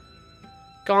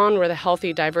 Gone were the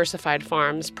healthy, diversified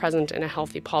farms present in a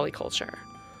healthy polyculture.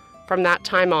 From that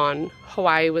time on,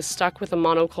 Hawaii was stuck with a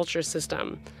monoculture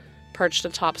system, perched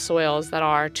atop soils that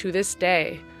are, to this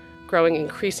day, growing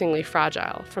increasingly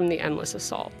fragile from the endless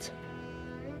assault.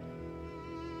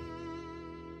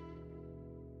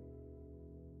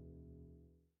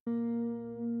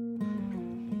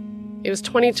 It was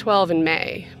 2012 in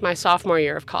May, my sophomore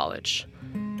year of college.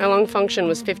 My lung function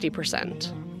was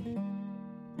 50%.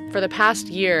 For the past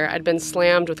year, I'd been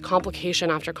slammed with complication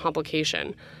after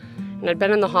complication, and I'd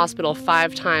been in the hospital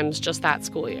 5 times just that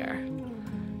school year.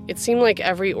 It seemed like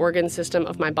every organ system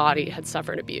of my body had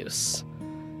suffered abuse.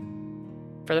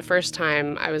 For the first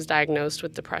time, I was diagnosed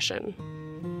with depression.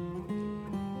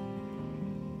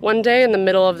 One day in the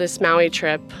middle of this Maui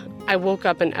trip, I woke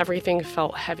up and everything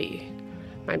felt heavy.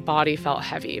 My body felt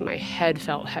heavy, my head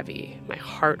felt heavy, my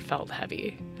heart felt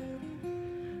heavy.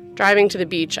 Driving to the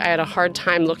beach, I had a hard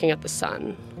time looking at the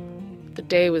sun. The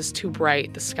day was too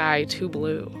bright, the sky too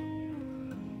blue.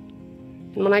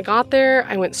 And when I got there,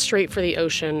 I went straight for the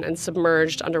ocean and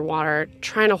submerged underwater,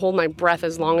 trying to hold my breath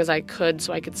as long as I could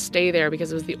so I could stay there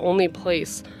because it was the only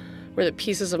place where the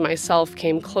pieces of myself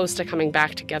came close to coming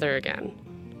back together again.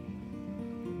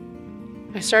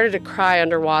 I started to cry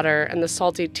underwater, and the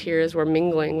salty tears were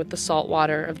mingling with the salt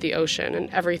water of the ocean, and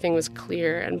everything was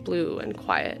clear and blue and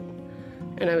quiet,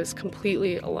 and I was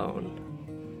completely alone.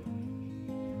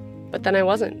 But then I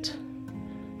wasn't.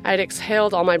 I had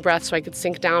exhaled all my breath so I could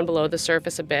sink down below the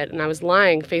surface a bit, and I was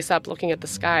lying face up looking at the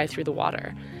sky through the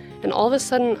water. And all of a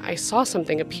sudden, I saw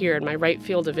something appear in my right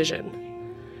field of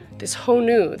vision. This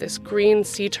honu, this green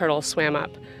sea turtle, swam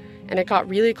up, and it got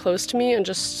really close to me and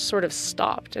just sort of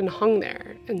stopped and hung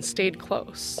there and stayed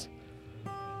close.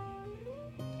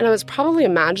 And I was probably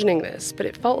imagining this, but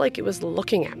it felt like it was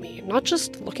looking at me, not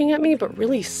just looking at me, but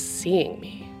really seeing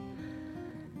me.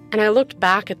 And I looked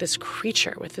back at this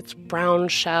creature with its brown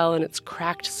shell and its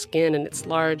cracked skin and its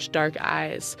large, dark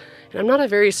eyes. And I'm not a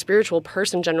very spiritual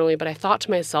person generally, but I thought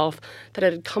to myself that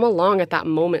it had come along at that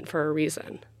moment for a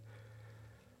reason.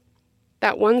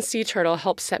 That one sea turtle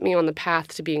helped set me on the path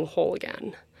to being whole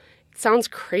again. It sounds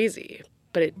crazy,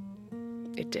 but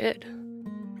it did.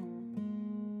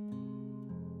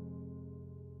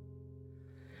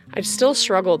 I still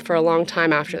struggled for a long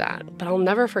time after that, but I'll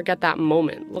never forget that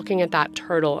moment, looking at that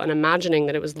turtle and imagining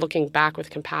that it was looking back with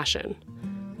compassion.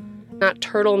 That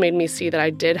turtle made me see that I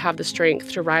did have the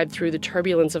strength to ride through the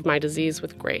turbulence of my disease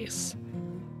with grace.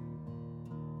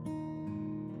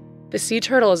 The sea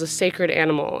turtle is a sacred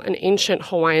animal, an ancient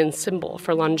Hawaiian symbol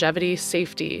for longevity,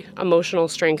 safety, emotional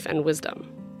strength, and wisdom.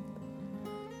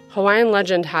 Hawaiian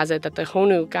legend has it that the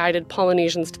honu guided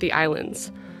Polynesians to the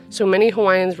islands, so many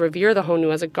Hawaiians revere the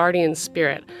honu as a guardian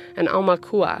spirit, an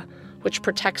aumakua, which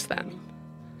protects them.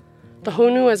 The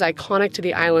honu is iconic to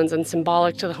the islands and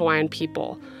symbolic to the Hawaiian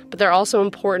people, but they're also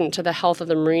important to the health of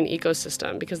the marine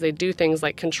ecosystem because they do things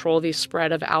like control the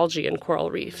spread of algae and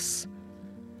coral reefs.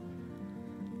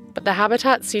 But the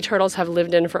habitat sea turtles have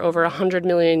lived in for over 100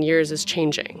 million years is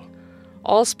changing.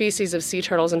 All species of sea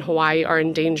turtles in Hawaii are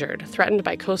endangered, threatened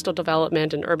by coastal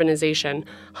development and urbanization,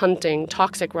 hunting,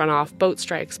 toxic runoff, boat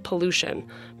strikes, pollution,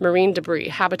 marine debris,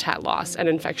 habitat loss, and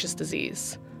infectious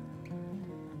disease.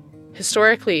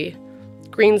 Historically,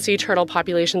 green sea turtle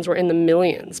populations were in the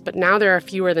millions, but now there are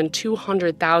fewer than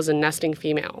 200,000 nesting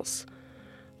females.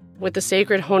 With the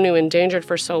sacred honu endangered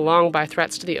for so long by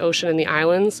threats to the ocean and the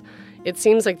islands, it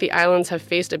seems like the islands have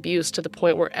faced abuse to the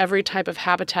point where every type of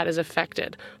habitat is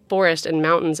affected, forest and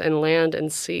mountains and land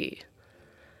and sea.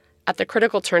 At the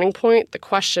critical turning point, the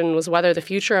question was whether the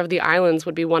future of the islands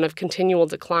would be one of continual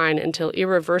decline until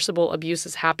irreversible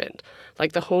abuses happened,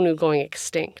 like the Honu going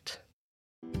extinct.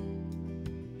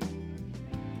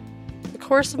 The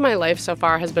course of my life so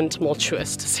far has been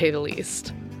tumultuous, to say the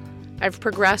least. I've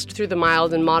progressed through the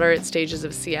mild and moderate stages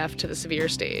of CF to the severe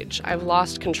stage. I've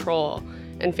lost control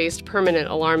and faced permanent,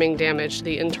 alarming damage to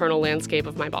the internal landscape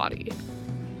of my body.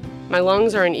 My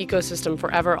lungs are an ecosystem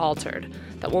forever altered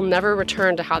that will never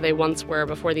return to how they once were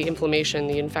before the inflammation,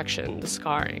 the infection, the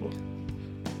scarring.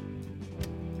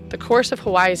 The course of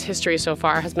Hawaii's history so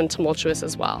far has been tumultuous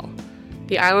as well.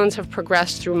 The islands have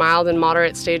progressed through mild and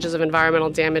moderate stages of environmental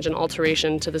damage and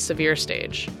alteration to the severe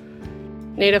stage.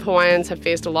 Native Hawaiians have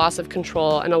faced a loss of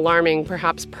control and alarming,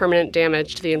 perhaps permanent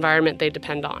damage to the environment they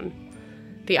depend on.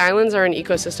 The islands are an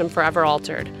ecosystem forever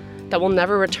altered that will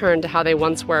never return to how they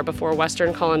once were before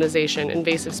Western colonization,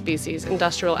 invasive species,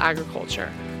 industrial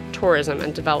agriculture, tourism,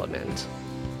 and development.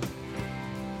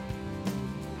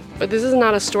 But this is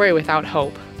not a story without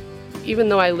hope. Even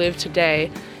though I live today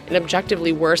in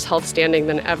objectively worse health standing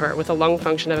than ever with a lung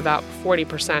function of about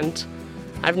 40%,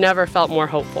 I've never felt more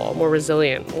hopeful, more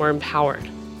resilient, more empowered.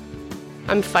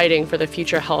 I'm fighting for the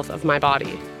future health of my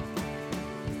body.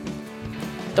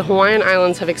 The Hawaiian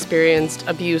Islands have experienced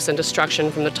abuse and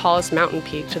destruction from the tallest mountain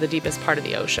peak to the deepest part of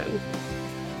the ocean.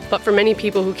 But for many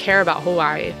people who care about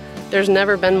Hawaii, there's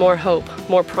never been more hope,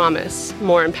 more promise,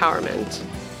 more empowerment.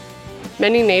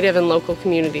 Many Native and local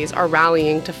communities are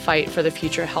rallying to fight for the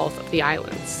future health of the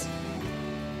islands.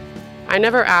 I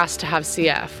never asked to have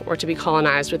CF or to be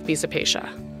colonized with Bisapecia.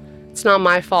 It's not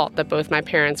my fault that both my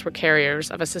parents were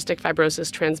carriers of a cystic fibrosis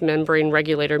transmembrane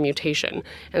regulator mutation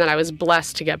and that I was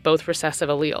blessed to get both recessive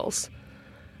alleles.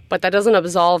 But that doesn't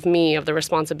absolve me of the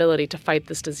responsibility to fight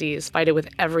this disease, fight it with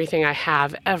everything I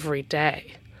have every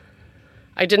day.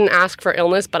 I didn't ask for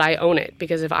illness, but I own it,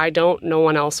 because if I don't, no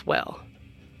one else will.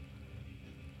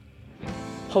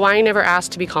 Hawaii never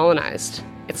asked to be colonized.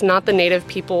 It's not the native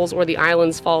peoples or the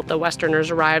island's fault that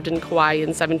Westerners arrived in Kauai in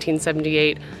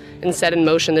 1778 and set in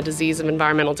motion the disease of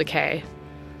environmental decay.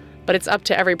 But it's up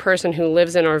to every person who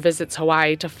lives in or visits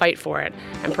Hawaii to fight for it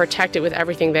and protect it with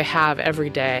everything they have every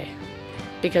day.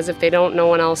 Because if they don't, no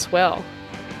one else will.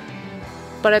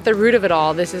 But at the root of it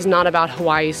all, this is not about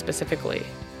Hawaii specifically.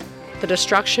 The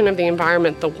destruction of the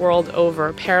environment the world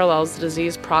over parallels the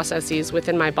disease processes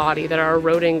within my body that are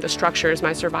eroding the structures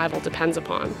my survival depends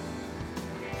upon.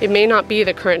 It may not be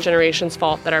the current generation's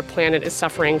fault that our planet is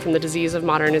suffering from the disease of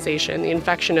modernization, the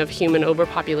infection of human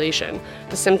overpopulation,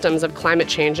 the symptoms of climate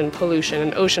change and pollution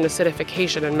and ocean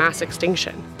acidification and mass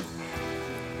extinction.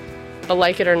 But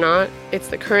like it or not, it's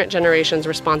the current generation's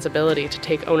responsibility to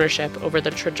take ownership over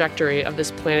the trajectory of this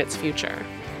planet's future.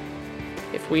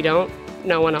 If we don't,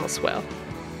 no one else will.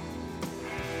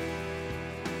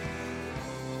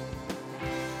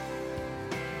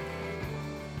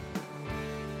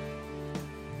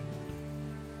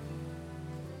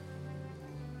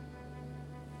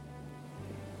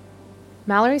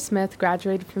 Mallory Smith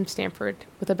graduated from Stanford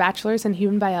with a bachelor's in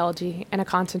human biology and a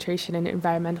concentration in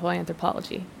environmental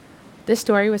anthropology. This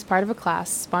story was part of a class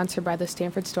sponsored by the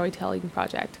Stanford Storytelling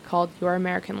Project called Your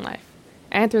American Life,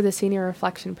 and through the Senior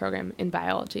Reflection Program in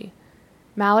Biology.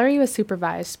 Mallory was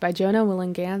supervised by Jonah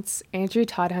Willingantz, Andrew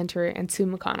Toddhunter, and Sue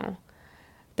McConnell.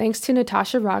 Thanks to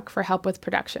Natasha Rock for help with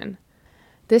production.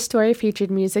 This story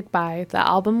featured music by The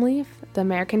Album Leaf, The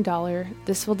American Dollar,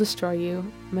 This Will Destroy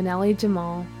You, Manelli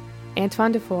Jamal,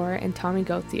 Antoine Dufour, and Tommy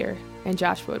Gauthier, and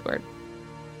Josh Woodward.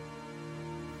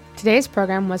 Today's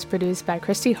program was produced by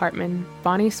Christy Hartman,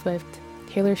 Bonnie Swift,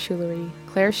 Taylor Schulery,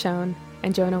 Claire Schoen,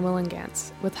 and Jonah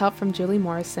Willingantz, with help from Julie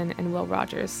Morrison and Will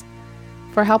Rogers.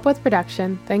 For help with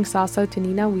production, thanks also to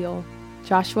Nina Wheel,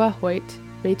 Joshua Hoyt,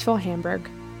 Rachel Hamburg,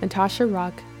 Natasha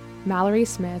Rock, Mallory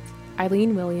Smith,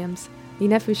 Eileen Williams,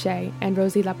 Nina Fouché, and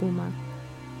Rosie Lapuma.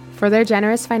 For their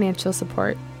generous financial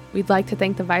support, we'd like to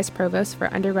thank the Vice Provost for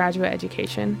Undergraduate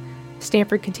Education,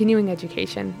 Stanford Continuing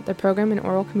Education, the Program in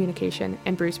Oral Communication,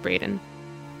 and Bruce Braden.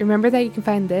 Remember that you can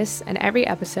find this and every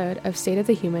episode of State of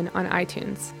the Human on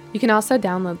iTunes. You can also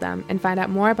download them and find out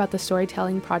more about the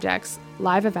storytelling projects,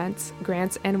 live events,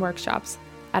 grants, and workshops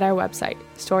at our website,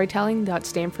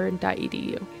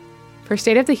 storytelling.stanford.edu. For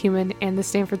State of the Human and the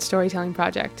Stanford Storytelling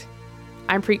Project,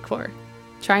 I'm Preet Kaur,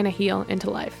 trying to heal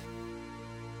into life.